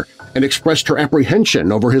for dinner and expressed her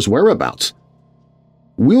apprehension over his whereabouts.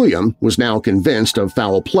 William was now convinced of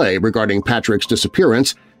foul play regarding Patrick's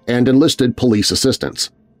disappearance and enlisted police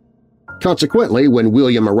assistance. Consequently, when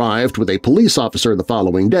William arrived with a police officer the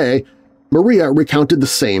following day, Maria recounted the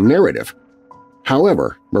same narrative.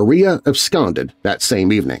 However, Maria absconded that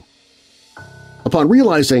same evening. Upon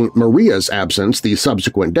realizing Maria's absence the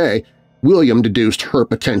subsequent day, William deduced her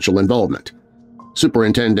potential involvement.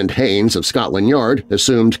 Superintendent Haynes of Scotland Yard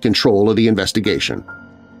assumed control of the investigation.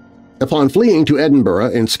 Upon fleeing to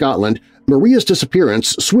Edinburgh in Scotland, Maria's disappearance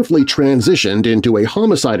swiftly transitioned into a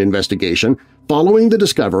homicide investigation following the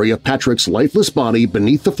discovery of Patrick's lifeless body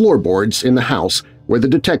beneath the floorboards in the house where the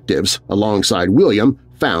detectives, alongside William,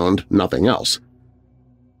 found nothing else.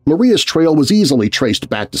 Maria's trail was easily traced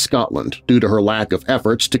back to Scotland due to her lack of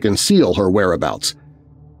efforts to conceal her whereabouts.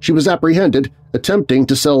 She was apprehended attempting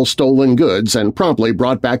to sell stolen goods and promptly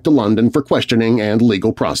brought back to London for questioning and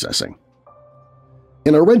legal processing.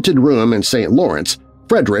 In a rented room in St. Lawrence,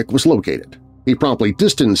 Frederick was located. He promptly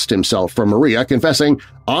distanced himself from Maria, confessing,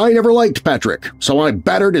 "I never liked Patrick, so I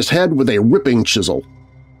battered his head with a ripping chisel."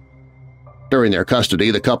 During their custody,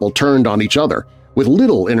 the couple turned on each other, with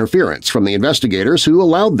little interference from the investigators who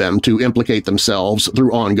allowed them to implicate themselves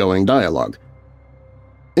through ongoing dialogue.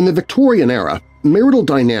 In the Victorian era, marital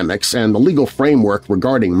dynamics and the legal framework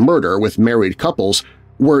regarding murder with married couples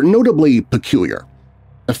were notably peculiar.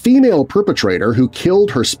 A female perpetrator who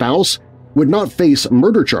killed her spouse would not face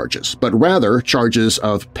murder charges, but rather charges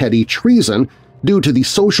of petty treason due to the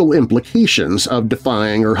social implications of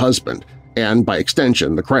defying her husband and, by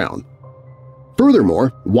extension, the Crown.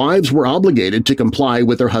 Furthermore, wives were obligated to comply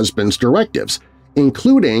with their husband's directives,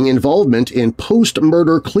 including involvement in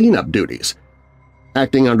post-murder cleanup duties.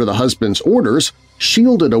 Acting under the husband's orders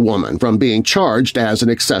shielded a woman from being charged as an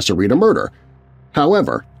accessory to murder.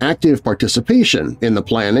 However, active participation in the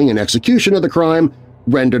planning and execution of the crime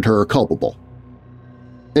rendered her culpable.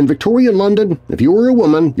 In Victorian London, if you were a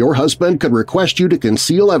woman, your husband could request you to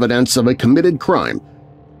conceal evidence of a committed crime,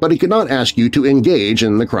 but he could not ask you to engage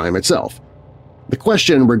in the crime itself. The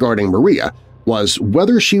question regarding Maria was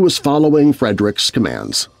whether she was following Frederick's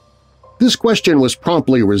commands. This question was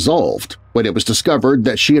promptly resolved when it was discovered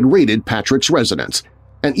that she had raided Patrick's residence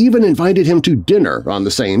and even invited him to dinner on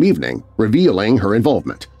the same evening, revealing her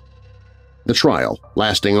involvement. The trial,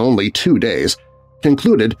 lasting only 2 days,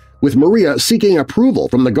 concluded with Maria seeking approval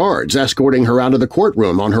from the guards escorting her out of the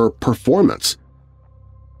courtroom on her performance.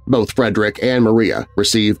 Both Frederick and Maria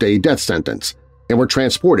received a death sentence and were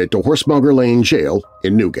transported to Horsemonger Lane Jail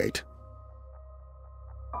in Newgate.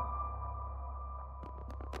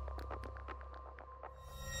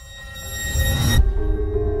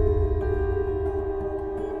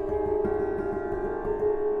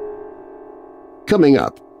 Coming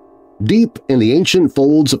up, deep in the ancient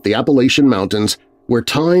folds of the Appalachian Mountains, where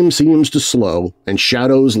time seems to slow and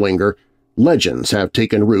shadows linger, legends have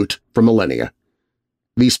taken root for millennia.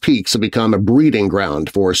 These peaks have become a breeding ground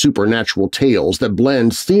for supernatural tales that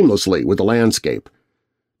blend seamlessly with the landscape.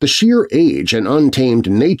 The sheer age and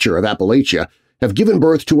untamed nature of Appalachia have given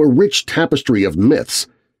birth to a rich tapestry of myths,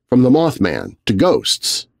 from the Mothman to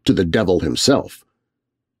ghosts to the devil himself.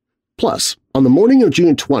 Plus, on the morning of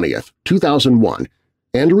June 20th, 2001,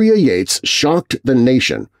 Andrea Yates shocked the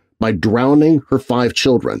nation by drowning her 5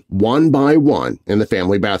 children one by one in the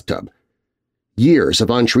family bathtub. Years of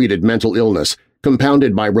untreated mental illness,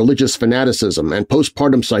 compounded by religious fanaticism and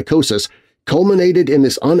postpartum psychosis, culminated in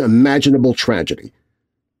this unimaginable tragedy.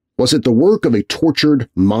 Was it the work of a tortured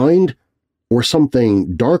mind or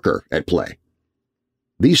something darker at play?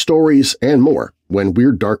 These stories and more when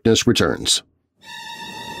Weird Darkness returns.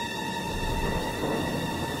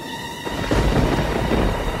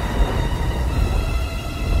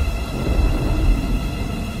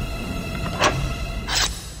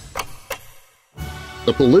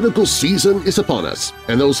 The political season is upon us,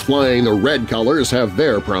 and those flying the red colors have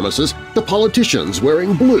their promises. The politicians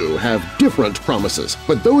wearing blue have different promises,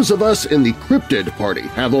 but those of us in the cryptid party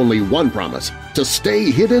have only one promise – to stay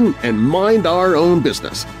hidden and mind our own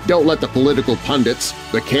business. Don't let the political pundits,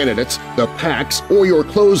 the candidates, the PACs, or your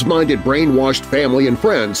closed-minded brainwashed family and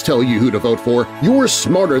friends tell you who to vote for. You're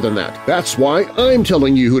smarter than that. That's why I'm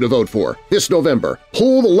telling you who to vote for. This November,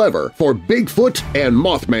 pull the lever for Bigfoot and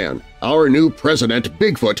Mothman. Our new president,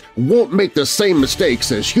 Bigfoot, won't make the same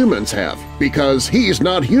mistakes as humans have, because he's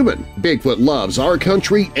not human. Bigfoot loves our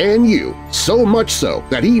country and you, so much so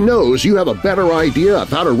that he knows you have a better idea of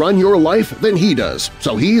how to run your life than he does,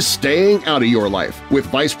 so he's staying out of your life. With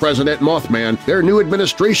Vice President Mothman, their new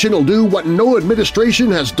administration will do what no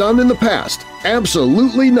administration has done in the past –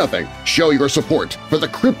 absolutely nothing. Show your support for the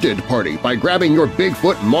Cryptid Party by grabbing your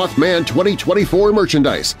Bigfoot Mothman 2024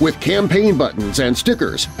 merchandise with campaign buttons and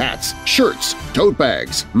stickers, hats, shirts, tote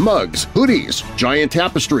bags, mugs, hoodies, giant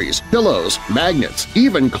tapestries, pillows, magnets,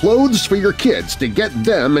 even clothes for your kids to get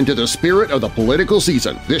them into the spirit of the political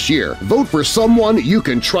season. This year, vote for someone you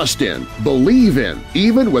can trust in, believe in,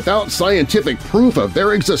 even without scientific proof of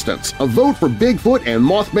their existence. A vote for Bigfoot and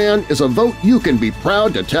Mothman is a vote you can be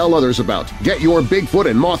proud to tell others about. Get your Bigfoot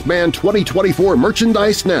and Mothman 2024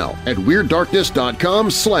 merchandise now at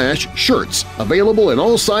WeirdDarkness.com/shirts, available in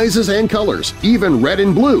all sizes and colors, even red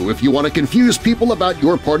and blue if you want to confuse people about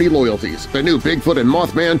your party loyalties. The new Bigfoot and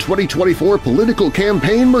Mothman 2024 political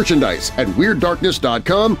campaign merchandise at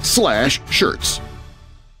WeirdDarkness.com/shirts.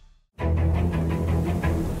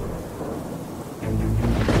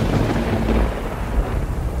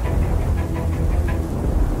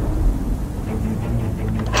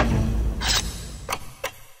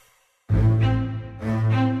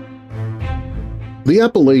 The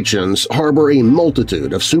Appalachians harbor a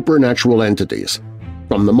multitude of supernatural entities,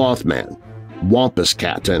 from the Mothman, Wampus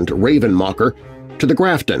Cat, and Raven Mocker to the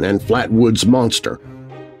Grafton and Flatwoods Monster.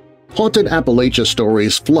 Haunted Appalachia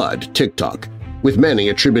stories flood TikTok, with many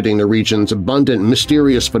attributing the region's abundant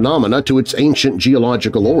mysterious phenomena to its ancient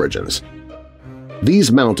geological origins. These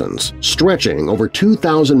mountains, stretching over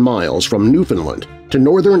 2,000 miles from Newfoundland to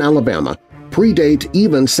northern Alabama, predate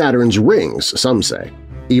even Saturn's rings, some say,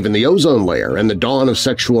 even the ozone layer and the dawn of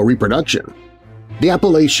sexual reproduction. The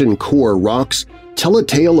Appalachian core rocks tell a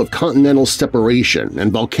tale of continental separation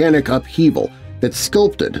and volcanic upheaval that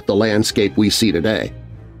sculpted the landscape we see today.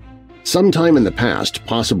 Sometime in the past,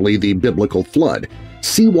 possibly the biblical flood,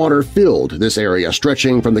 seawater filled this area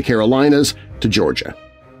stretching from the Carolinas to Georgia.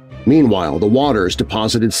 Meanwhile, the waters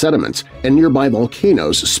deposited sediments and nearby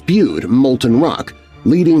volcanoes spewed molten rock,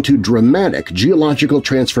 leading to dramatic geological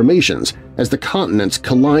transformations as the continents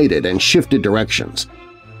collided and shifted directions.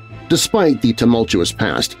 Despite the tumultuous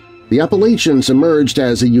past, the Appalachians emerged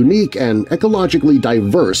as a unique and ecologically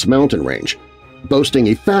diverse mountain range, boasting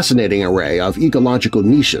a fascinating array of ecological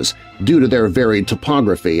niches due to their varied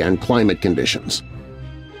topography and climate conditions.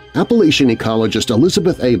 Appalachian ecologist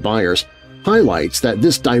Elizabeth A. Byers highlights that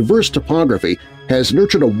this diverse topography has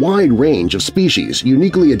nurtured a wide range of species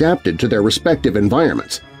uniquely adapted to their respective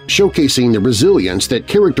environments, showcasing the resilience that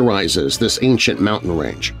characterizes this ancient mountain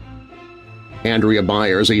range. Andrea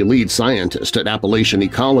Byers, a lead scientist at Appalachian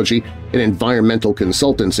Ecology, an environmental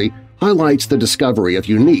consultancy, highlights the discovery of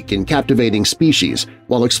unique and captivating species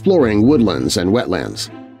while exploring woodlands and wetlands.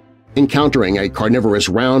 Encountering a carnivorous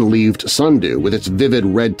round-leaved sundew with its vivid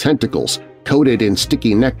red tentacles coated in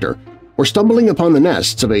sticky nectar, or stumbling upon the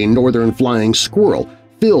nests of a northern flying squirrel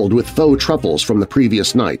filled with faux truffles from the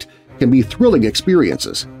previous night can be thrilling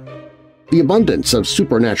experiences. The abundance of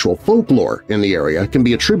supernatural folklore in the area can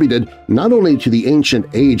be attributed not only to the ancient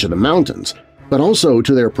age of the mountains, but also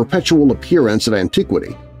to their perpetual appearance of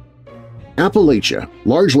antiquity. Appalachia,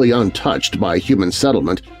 largely untouched by human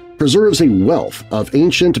settlement, preserves a wealth of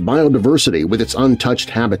ancient biodiversity with its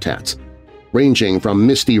untouched habitats, ranging from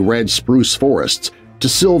misty red spruce forests to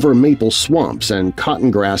silver maple swamps and cotton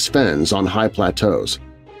grass fens on high plateaus.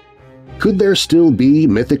 Could there still be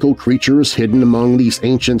mythical creatures hidden among these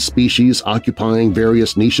ancient species occupying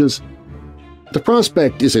various niches? The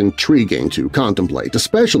prospect is intriguing to contemplate,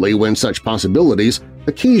 especially when such possibilities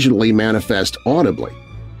occasionally manifest audibly.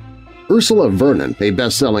 Ursula Vernon, a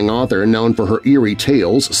best-selling author known for her eerie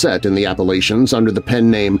tales set in the Appalachians under the pen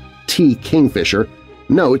name T. Kingfisher,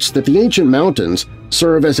 notes that the ancient mountains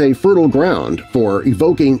serve as a fertile ground for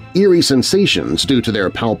evoking eerie sensations due to their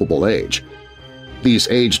palpable age. These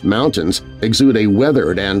aged mountains exude a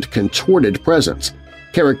weathered and contorted presence,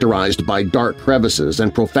 characterized by dark crevices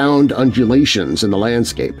and profound undulations in the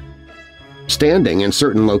landscape. Standing in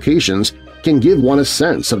certain locations can give one a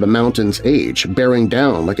sense of the mountain's age bearing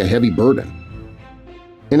down like a heavy burden.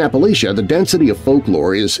 In Appalachia, the density of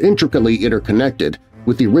folklore is intricately interconnected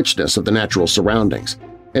with the richness of the natural surroundings,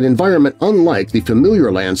 an environment unlike the familiar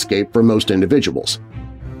landscape for most individuals.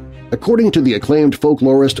 According to the acclaimed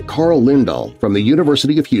folklorist Carl Lindahl from the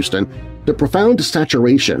University of Houston, the profound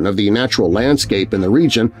saturation of the natural landscape in the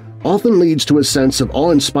region often leads to a sense of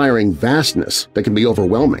awe-inspiring vastness that can be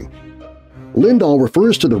overwhelming. Lindahl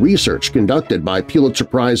refers to the research conducted by Pulitzer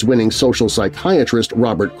Prize-winning social psychiatrist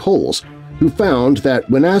Robert Coles, who found that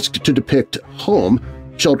when asked to depict home,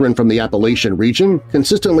 children from the Appalachian region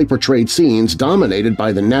consistently portrayed scenes dominated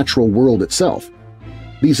by the natural world itself.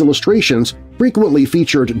 These illustrations frequently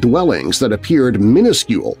featured dwellings that appeared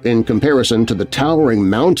minuscule in comparison to the towering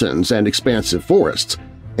mountains and expansive forests,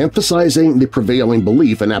 emphasizing the prevailing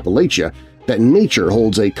belief in Appalachia that nature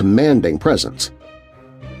holds a commanding presence.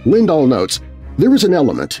 Lindahl notes, "There is an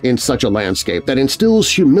element in such a landscape that instills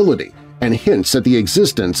humility and hints at the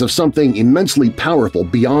existence of something immensely powerful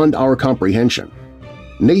beyond our comprehension.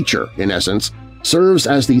 Nature, in essence, serves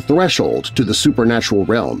as the threshold to the supernatural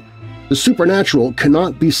realm. The supernatural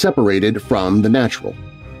cannot be separated from the natural."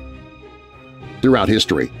 Throughout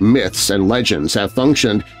history, myths and legends have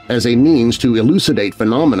functioned as a means to elucidate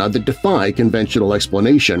phenomena that defy conventional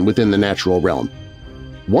explanation within the natural realm.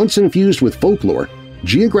 Once infused with folklore,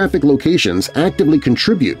 geographic locations actively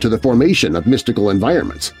contribute to the formation of mystical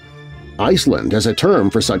environments. Iceland has a term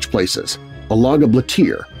for such places,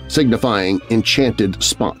 alagablatir, signifying enchanted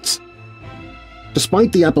spots.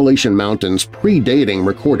 Despite the Appalachian Mountains predating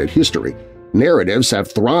recorded history, narratives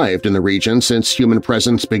have thrived in the region since human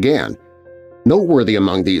presence began. Noteworthy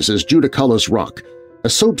among these is Judiculla's Rock, a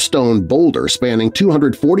soapstone boulder spanning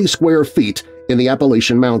 240 square feet in the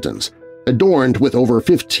Appalachian Mountains, adorned with over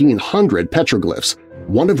 1,500 petroglyphs,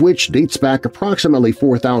 one of which dates back approximately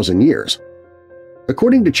 4,000 years.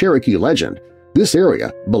 According to Cherokee legend, this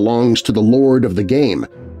area belongs to the Lord of the Game,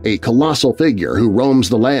 a colossal figure who roams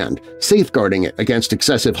the land, safeguarding it against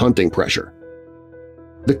excessive hunting pressure.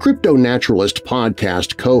 The Crypto-Naturalist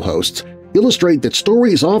podcast co-hosts illustrate that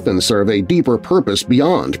stories often serve a deeper purpose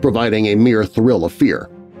beyond providing a mere thrill of fear.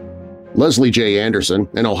 Leslie J. Anderson,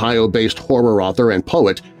 an Ohio-based horror author and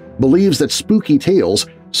poet, believes that spooky tales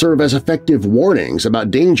serve as effective warnings about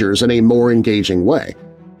dangers in a more engaging way.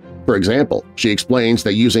 For example, she explains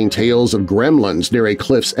that using tales of gremlins near a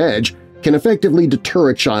cliff's edge can effectively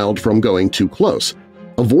deter a child from going too close,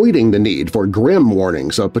 avoiding the need for grim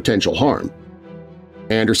warnings of potential harm.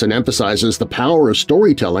 Anderson emphasizes the power of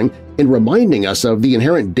storytelling in reminding us of the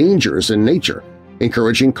inherent dangers in nature,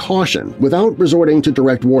 encouraging caution without resorting to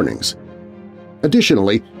direct warnings.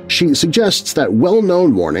 Additionally, she suggests that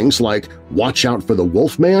well-known warnings like "Watch out for the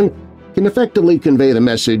Wolfman" can effectively convey the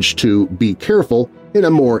message to be careful in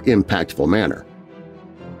a more impactful manner.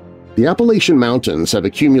 The Appalachian Mountains have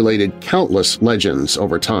accumulated countless legends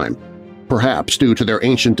over time, perhaps due to their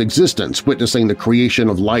ancient existence witnessing the creation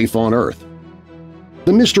of life on Earth.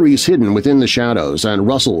 The mysteries hidden within the shadows and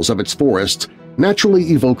rustles of its forests naturally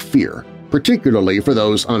evoke fear, particularly for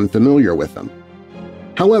those unfamiliar with them.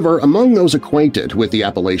 However, among those acquainted with the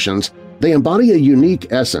Appalachians, they embody a unique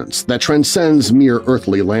essence that transcends mere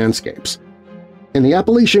earthly landscapes. In the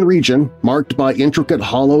Appalachian region, marked by intricate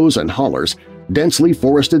hollows and hollers, densely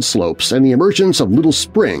forested slopes, and the emergence of little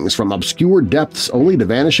springs from obscure depths only to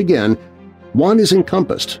vanish again, one is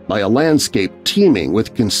encompassed by a landscape teeming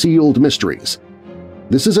with concealed mysteries.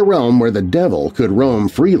 This is a realm where the devil could roam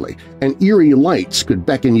freely and eerie lights could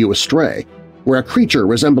beckon you astray, where a creature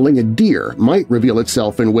resembling a deer might reveal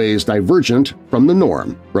itself in ways divergent from the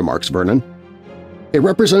norm, remarks Vernon. It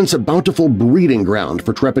represents a bountiful breeding ground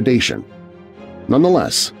for trepidation.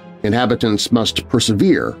 Nonetheless, inhabitants must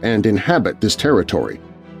persevere and inhabit this territory.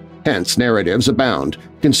 Hence, narratives abound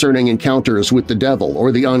concerning encounters with the devil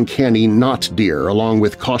or the uncanny not deer, along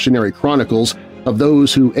with cautionary chronicles of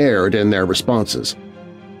those who erred in their responses.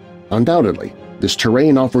 Undoubtedly, this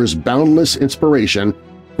terrain offers boundless inspiration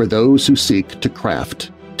for those who seek to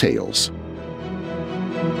craft tales.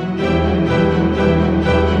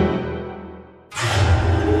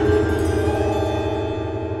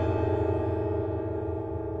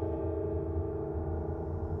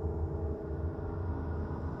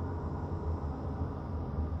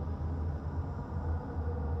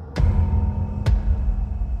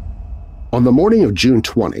 On the morning of June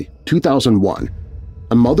 20, 2001,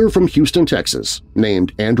 a mother from Houston, Texas,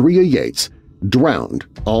 named Andrea Yates, drowned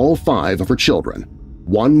all 5 of her children,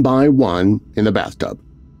 one by one, in the bathtub.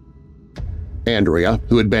 Andrea,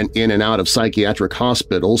 who had been in and out of psychiatric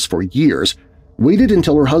hospitals for years, waited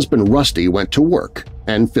until her husband Rusty went to work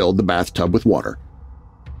and filled the bathtub with water.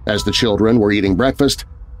 As the children were eating breakfast,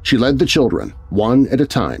 she led the children, one at a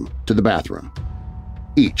time, to the bathroom.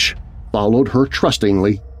 Each followed her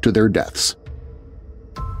trustingly to their deaths.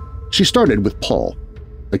 She started with Paul,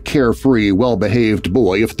 a carefree, well-behaved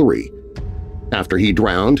boy of 3. After he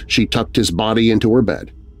drowned, she tucked his body into her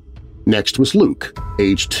bed. Next was Luke,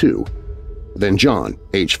 age 2, then John,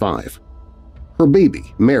 age 5. Her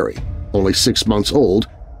baby, Mary, only 6 months old,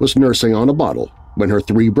 was nursing on a bottle when her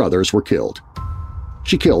 3 brothers were killed.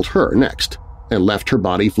 She killed her next and left her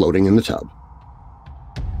body floating in the tub.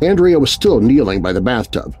 Andrea was still kneeling by the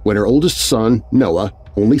bathtub when her oldest son, Noah,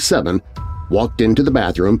 only 7, walked into the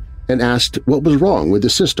bathroom and asked what was wrong with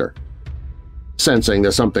his sister. Sensing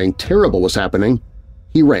that something terrible was happening,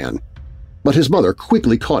 he ran, but his mother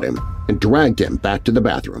quickly caught him and dragged him back to the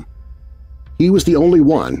bathroom. He was the only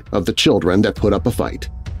one of the children that put up a fight.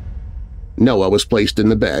 Noah was placed in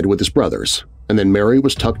the bed with his brothers, and then Mary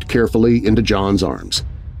was tucked carefully into John's arms.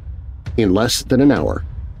 In less than an hour,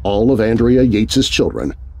 all of Andrea Yates's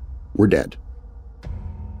children were dead.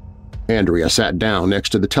 Andrea sat down next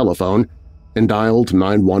to the telephone and dialed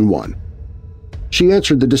 911. She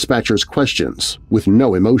answered the dispatcher's questions with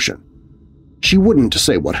no emotion. She wouldn't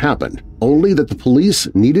say what happened, only that the police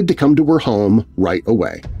needed to come to her home right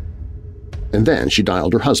away. And then she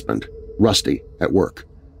dialed her husband, Rusty, at work.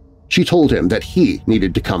 She told him that he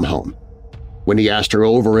needed to come home. When he asked her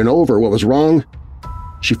over and over what was wrong,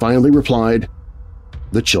 she finally replied,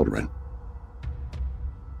 "The children."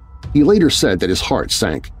 He later said that his heart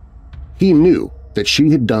sank. He knew that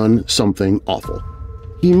she had done something awful.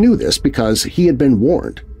 He knew this because he had been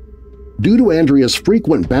warned. Due to Andrea's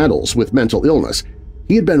frequent battles with mental illness,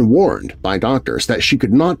 he had been warned by doctors that she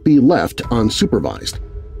could not be left unsupervised.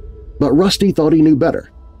 But Rusty thought he knew better.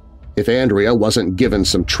 If Andrea wasn't given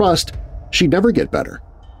some trust, she'd never get better.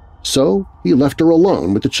 So he left her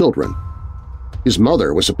alone with the children. His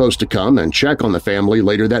mother was supposed to come and check on the family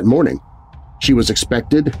later that morning. She was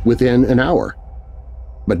expected within an hour.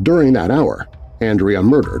 But during that hour, Andrea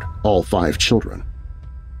murdered all 5 children.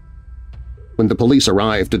 When the police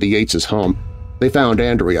arrived at the Yates' home, they found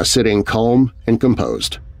Andrea sitting calm and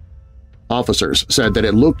composed. Officers said that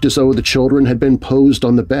it looked as though the children had been posed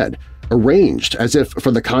on the bed, arranged as if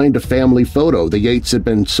for the kind of family photo the Yates had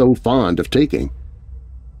been so fond of taking.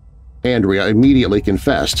 Andrea immediately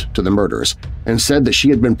confessed to the murders and said that she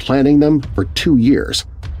had been planning them for 2 years.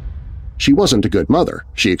 She wasn't a good mother,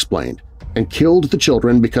 she explained, and killed the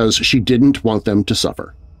children because she didn't want them to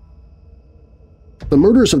suffer. The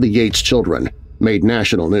murders of the Yates children made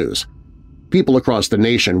national news. People across the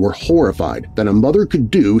nation were horrified that a mother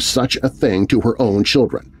could do such a thing to her own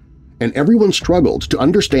children, and everyone struggled to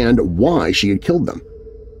understand why she had killed them.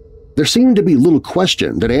 There seemed to be little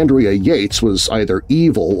question that Andrea Yates was either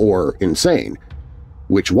evil or insane.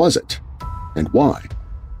 Which was it, and why?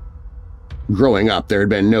 Growing up, there had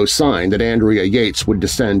been no sign that Andrea Yates would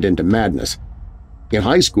descend into madness. In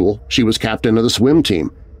high school, she was captain of the swim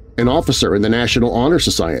team, an officer in the National Honor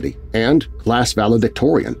Society, and class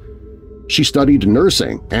valedictorian. She studied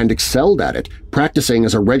nursing and excelled at it, practicing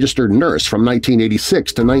as a registered nurse from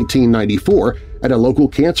 1986 to 1994 at a local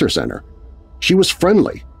cancer center. She was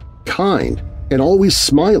friendly, kind, and always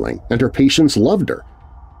smiling, and her patients loved her.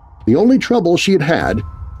 The only trouble she had had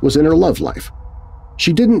was in her love life.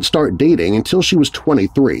 She didn't start dating until she was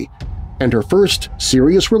 23, and her first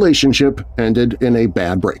serious relationship ended in a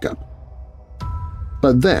bad breakup.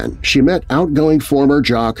 But then she met outgoing former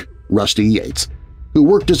jock Rusty Yates, who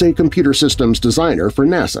worked as a computer systems designer for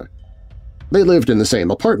NASA. They lived in the same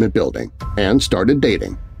apartment building and started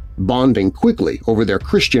dating, bonding quickly over their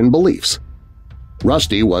Christian beliefs.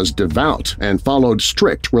 Rusty was devout and followed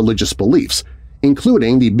strict religious beliefs,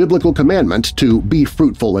 including the biblical commandment to be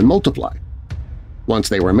fruitful and multiply. Once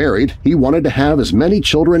they were married, he wanted to have as many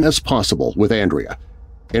children as possible with Andrea,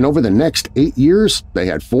 and over the next 8 years they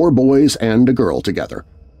had 4 boys and a girl together,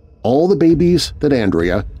 all the babies that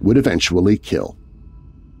Andrea would eventually kill.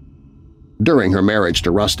 During her marriage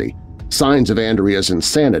to Rusty, signs of Andrea's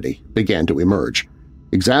insanity began to emerge,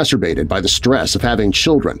 exacerbated by the stress of having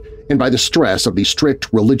children and by the stress of the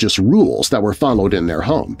strict religious rules that were followed in their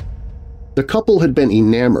home. The couple had been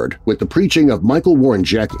enamored with the preaching of Michael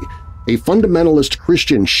Warrenjecki, a fundamentalist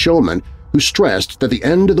Christian showman who stressed that the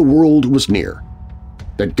end of the world was near,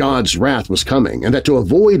 that God's wrath was coming, and that to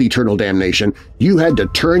avoid eternal damnation you had to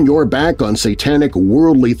turn your back on satanic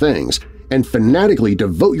worldly things and fanatically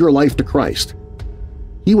devote your life to Christ.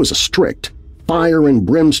 He was a strict, fire and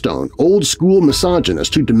brimstone, old-school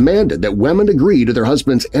misogynist who demanded that women agree to their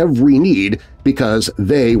husband's every need because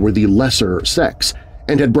they were the lesser sex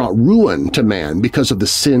and had brought ruin to man because of the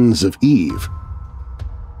sins of Eve.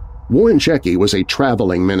 Warrenjecki was a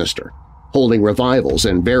traveling minister, holding revivals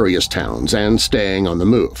in various towns and staying on the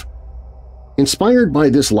move. Inspired by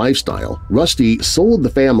this lifestyle, Rusty sold the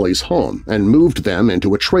family's home and moved them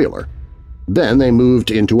into a trailer. Then they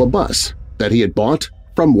moved into a bus that he had bought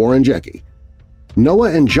from Warrenjecki.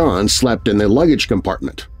 Noah and John slept in the luggage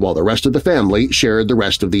compartment, while the rest of the family shared the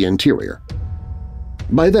rest of the interior.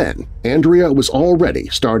 By then, Andrea was already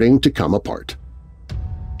starting to come apart.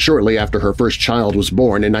 Shortly after her first child was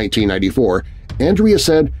born in 1994, Andrea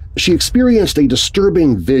said she experienced a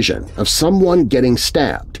disturbing vision of someone getting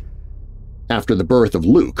stabbed. After the birth of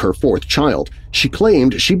Luke, her 4th child, she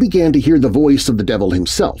claimed she began to hear the voice of the devil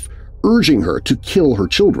himself, urging her to kill her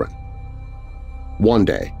children. One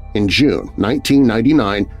day, in June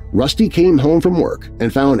 1999, Rusty came home from work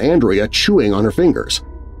and found Andrea chewing on her fingers.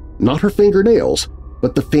 Not her fingernails,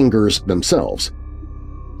 but the fingers themselves.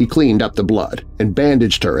 He cleaned up the blood and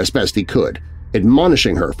bandaged her as best he could,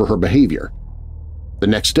 admonishing her for her behavior. The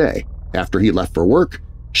next day, after he left for work,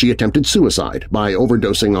 she attempted suicide by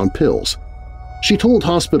overdosing on pills. She told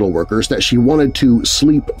hospital workers that she wanted to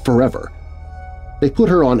sleep forever. They put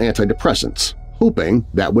her on antidepressants, hoping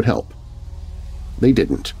that would help. They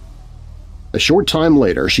didn't. A short time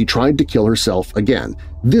later, she tried to kill herself again,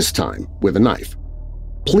 this time with a knife.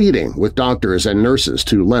 Pleading with doctors and nurses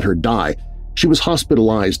to let her die, she was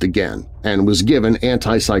hospitalized again and was given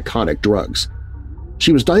antipsychotic drugs.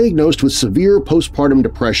 She was diagnosed with severe postpartum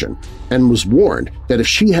depression and was warned that if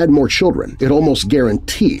she had more children, it almost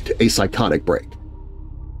guaranteed a psychotic break.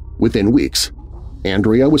 Within weeks,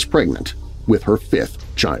 Andrea was pregnant with her 5th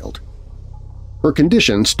child. Her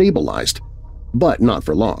condition stabilized, but not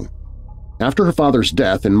for long. After her father's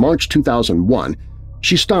death in March 2001,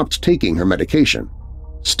 she stopped taking her medication,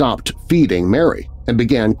 stopped feeding Mary, and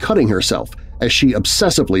began cutting herself as she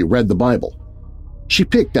obsessively read the Bible. She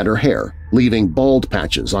picked at her hair, leaving bald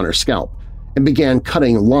patches on her scalp, and began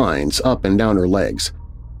cutting lines up and down her legs.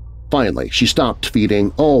 Finally, she stopped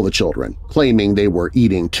feeding all the children, claiming they were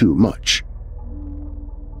eating too much.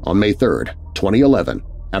 On May 3, 2011,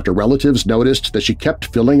 after relatives noticed that she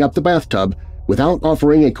kept filling up the bathtub without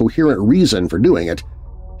offering a coherent reason for doing it,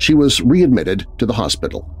 she was readmitted to the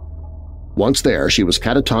hospital. Once there, she was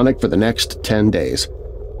catatonic for the next 10 days.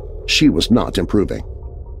 She was not improving.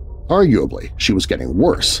 Arguably, she was getting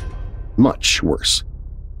worse, much worse.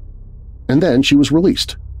 And then she was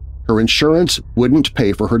released. Her insurance wouldn't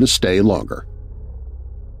pay for her to stay longer.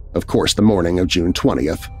 Of course, the morning of June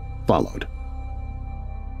 20th followed.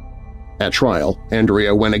 At trial,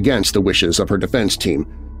 Andrea went against the wishes of her defense team,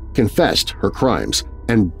 confessed her crimes,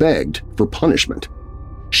 and begged for punishment.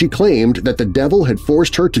 She claimed that the devil had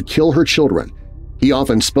forced her to kill her children. He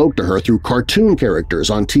often spoke to her through cartoon characters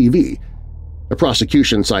on TV. The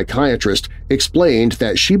prosecution psychiatrist explained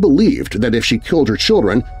that she believed that if she killed her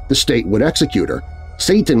children, the state would execute her,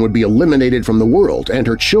 Satan would be eliminated from the world, and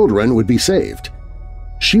her children would be saved.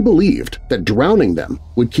 She believed that drowning them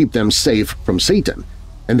would keep them safe from Satan,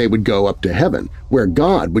 and they would go up to heaven, where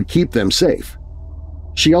God would keep them safe.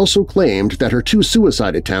 She also claimed that her 2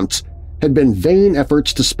 suicide attempts had been vain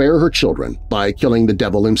efforts to spare her children by killing the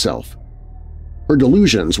devil himself. Her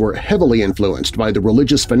delusions were heavily influenced by the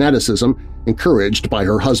religious fanaticism encouraged by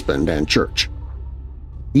her husband and church.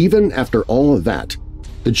 Even after all of that,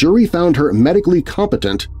 the jury found her medically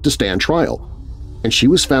competent to stand trial, and she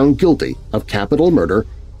was found guilty of capital murder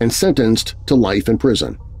and sentenced to life in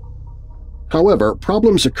prison. However,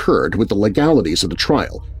 problems occurred with the legalities of the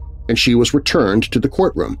trial, and she was returned to the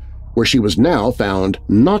courtroom, where she was now found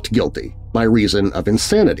not guilty by reason of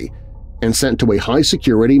insanity and sent to a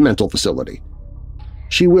high-security mental facility.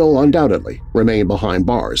 She will undoubtedly remain behind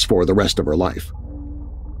bars for the rest of her life.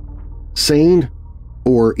 Sane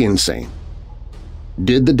or insane?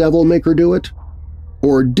 Did the devil make her do it?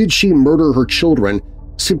 Or did she murder her children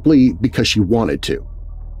simply because she wanted to?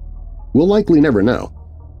 We'll likely never know.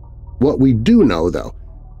 What we do know, though,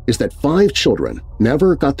 is that 5 children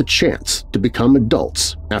never got the chance to become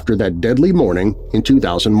adults after that deadly morning in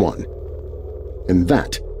 2001. And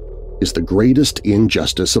that is the greatest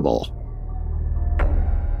injustice of all.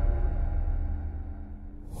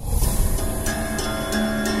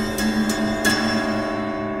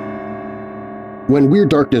 When Weird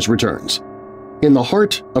Darkness returns. In the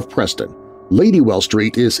heart of Preston, Ladywell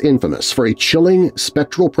Street is infamous for a chilling,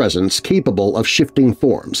 spectral presence capable of shifting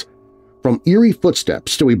forms. From eerie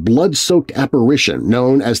footsteps to a blood-soaked apparition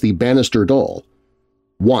known as the Bannister Doll.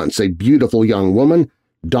 Once a beautiful young woman,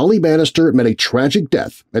 Dolly Bannister met a tragic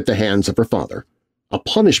death at the hands of her father, a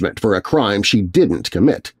punishment for a crime she didn't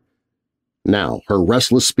commit. Now her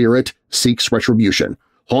restless spirit seeks retribution,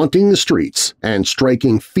 haunting the streets and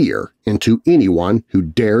striking fear into anyone who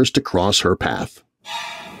dares to cross her path.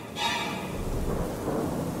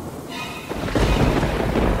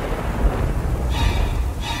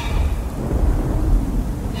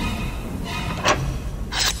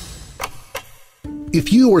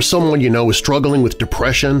 If you or someone you know is struggling with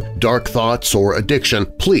depression, dark thoughts, or addiction,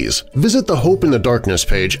 please visit the Hope in the Darkness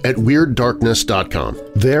page at WeirdDarkness.com.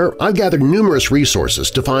 There, I've gathered numerous resources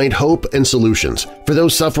to find hope and solutions. For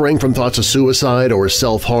those suffering from thoughts of suicide or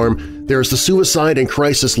self-harm, there's the Suicide and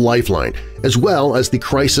Crisis Lifeline, as well as the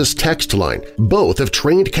Crisis Text Line. Both have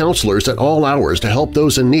trained counselors at all hours to help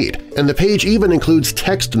those in need, and the page even includes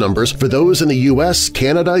text numbers for those in the U.S.,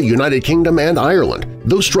 Canada, United Kingdom, and Ireland.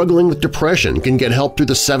 Those struggling with depression can get help through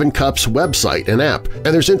the 7 Cups website and app, and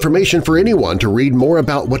there's information for anyone to read more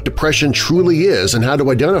about what depression truly is and how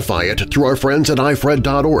to identify it through our friends at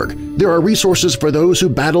ifred.org. There are resources for those who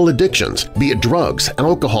battle addictions, be it drugs,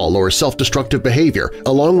 alcohol, or self-destructive behavior,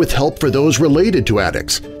 along with help for those related to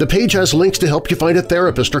addicts. The page has links to help you find a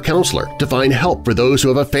therapist or counselor, to find help for those who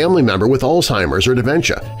have a family member with Alzheimer's or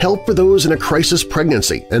dementia, help for those in a crisis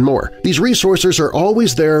pregnancy, and more. These resources are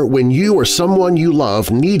always there when you or someone you love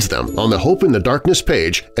needs them on the Hope in the Darkness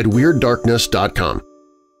page at WeirdDarkness.com.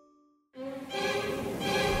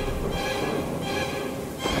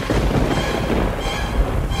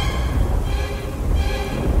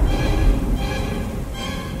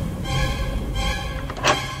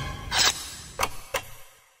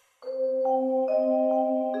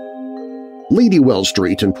 Ladywell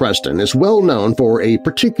Street in Preston is well known for a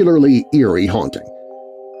particularly eerie haunting.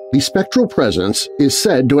 The spectral presence is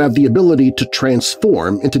said to have the ability to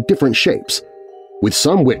transform into different shapes, with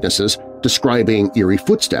some witnesses describing eerie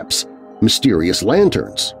footsteps, mysterious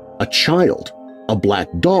lanterns, a child, a black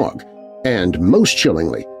dog, and, most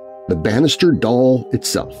chillingly, the Bannister Doll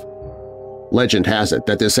itself. Legend has it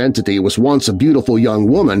that this entity was once a beautiful young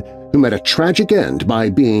woman who met a tragic end by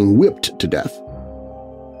being whipped to death.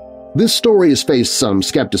 This story has faced some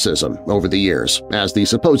skepticism over the years, as the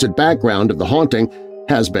supposed background of the haunting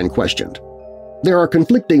has been questioned. There are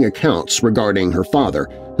conflicting accounts regarding her father,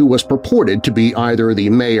 who was purported to be either the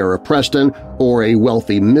mayor of Preston or a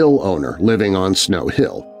wealthy mill owner living on Snow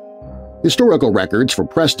Hill. Historical records for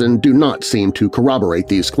Preston do not seem to corroborate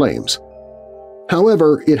these claims.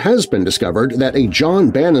 However, it has been discovered that a John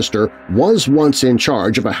Bannister was once in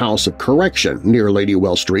charge of a house of correction near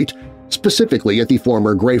Ladywell Street, specifically at the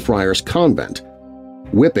former Greyfriars Convent.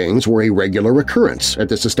 Whippings were a regular occurrence at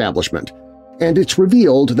this establishment, and it's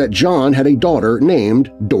revealed that John had a daughter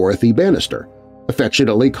named Dorothy Bannister,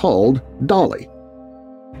 affectionately called Dolly.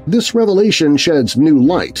 This revelation sheds new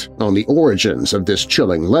light on the origins of this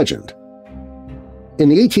chilling legend. In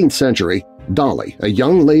the 18th century, Dolly, a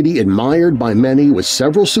young lady admired by many with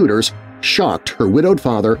several suitors, shocked her widowed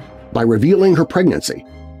father by revealing her pregnancy,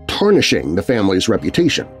 tarnishing the family's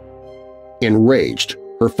reputation. Enraged,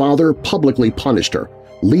 her father publicly punished her,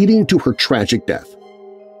 leading to her tragic death.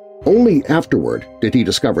 Only afterward did he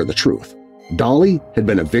discover the truth. Dolly had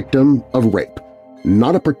been a victim of rape,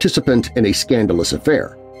 not a participant in a scandalous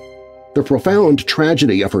affair. The profound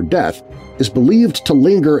tragedy of her death is believed to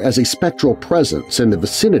linger as a spectral presence in the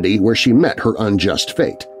vicinity where she met her unjust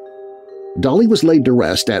fate. Dolly was laid to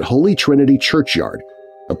rest at Holy Trinity Churchyard,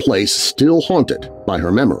 a place still haunted by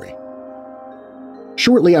her memory.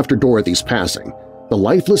 Shortly after Dorothy's passing, the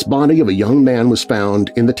lifeless body of a young man was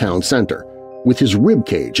found in the town center, with his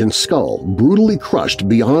ribcage and skull brutally crushed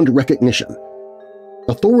beyond recognition.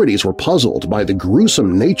 Authorities were puzzled by the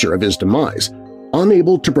gruesome nature of his demise,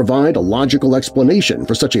 unable to provide a logical explanation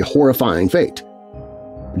for such a horrifying fate.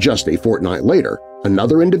 Just a fortnight later,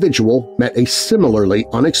 another individual met a similarly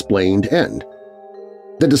unexplained end.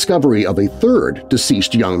 The discovery of a third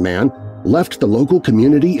deceased young man left the local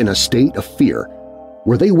community in a state of fear.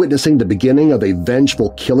 Were they witnessing the beginning of a vengeful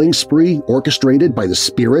killing spree orchestrated by the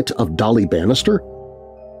spirit of Dolly Bannister?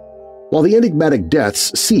 While the enigmatic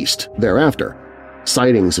deaths ceased thereafter,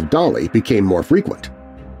 sightings of Dolly became more frequent.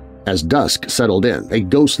 As dusk settled in, a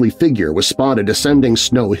ghostly figure was spotted ascending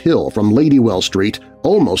Snow Hill from Ladywell Street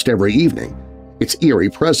almost every evening, its eerie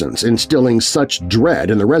presence instilling such dread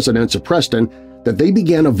in the residents of Preston that they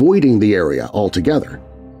began avoiding the area altogether.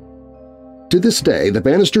 To this day, the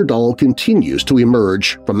Bannister Doll continues to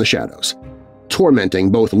emerge from the shadows,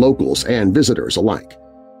 tormenting both locals and visitors alike.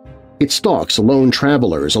 It stalks lone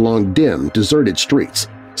travelers along dim, deserted streets,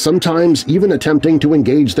 sometimes even attempting to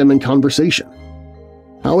engage them in conversation.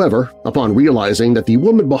 However, upon realizing that the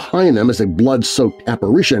woman behind them is a blood-soaked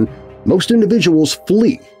apparition, most individuals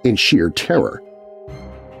flee in sheer terror.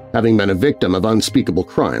 Having been a victim of unspeakable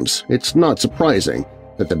crimes, it's not surprising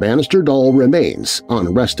that the Bannister Doll remains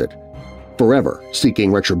unrested, forever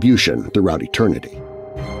seeking retribution throughout eternity.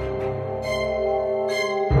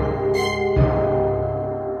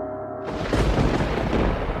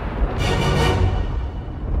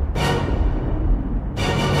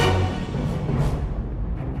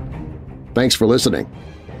 Thanks for listening.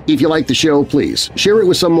 If you like the show, please share it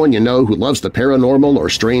with someone you know who loves the paranormal or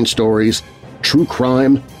strange stories, true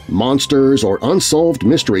crime, monsters, or unsolved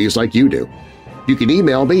mysteries like you do. You can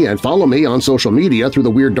email me and follow me on social media through the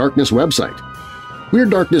Weird Darkness website.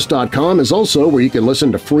 WeirdDarkness.com is also where you can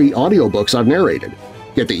listen to free audiobooks I've narrated,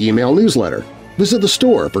 get the email newsletter, visit the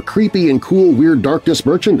store for creepy and cool Weird Darkness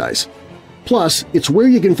merchandise. Plus, it's where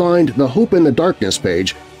you can find the Hope in the Darkness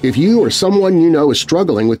page if you or someone you know is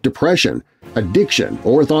struggling with depression, addiction,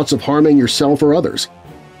 or thoughts of harming yourself or others.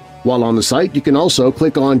 While on the site, you can also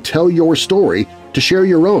click on Tell Your Story to share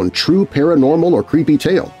your own true paranormal or creepy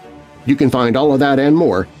tale. You can find all of that and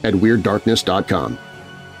more at WeirdDarkness.com.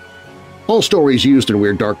 All stories used in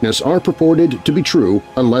Weird Darkness are purported to be true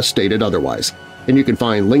unless stated otherwise, and you can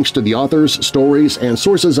find links to the authors, stories, and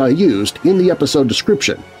sources I used in the episode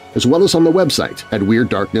description, as well as on the website at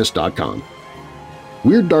WeirdDarkness.com.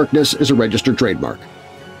 Weird Darkness is a registered trademark.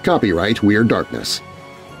 Copyright Weird Darkness.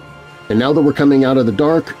 And now that we're coming out of the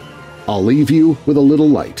dark, I'll leave you with a little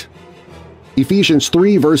light. Ephesians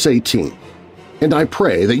 3 verse 18. And I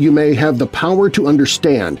pray that you may have the power to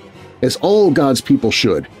understand, as all God's people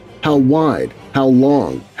should, how wide, how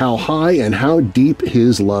long, how high, and how deep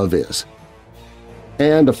His love is.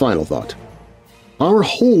 And a final thought. Our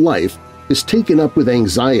whole life is taken up with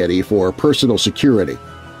anxiety for personal security,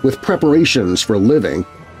 with preparations for living,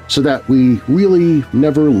 so that we really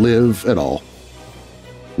never live at all.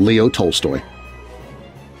 Leo Tolstoy.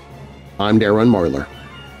 I'm Darren Marlar.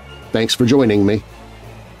 Thanks for joining me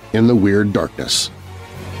in the Weird Darkness.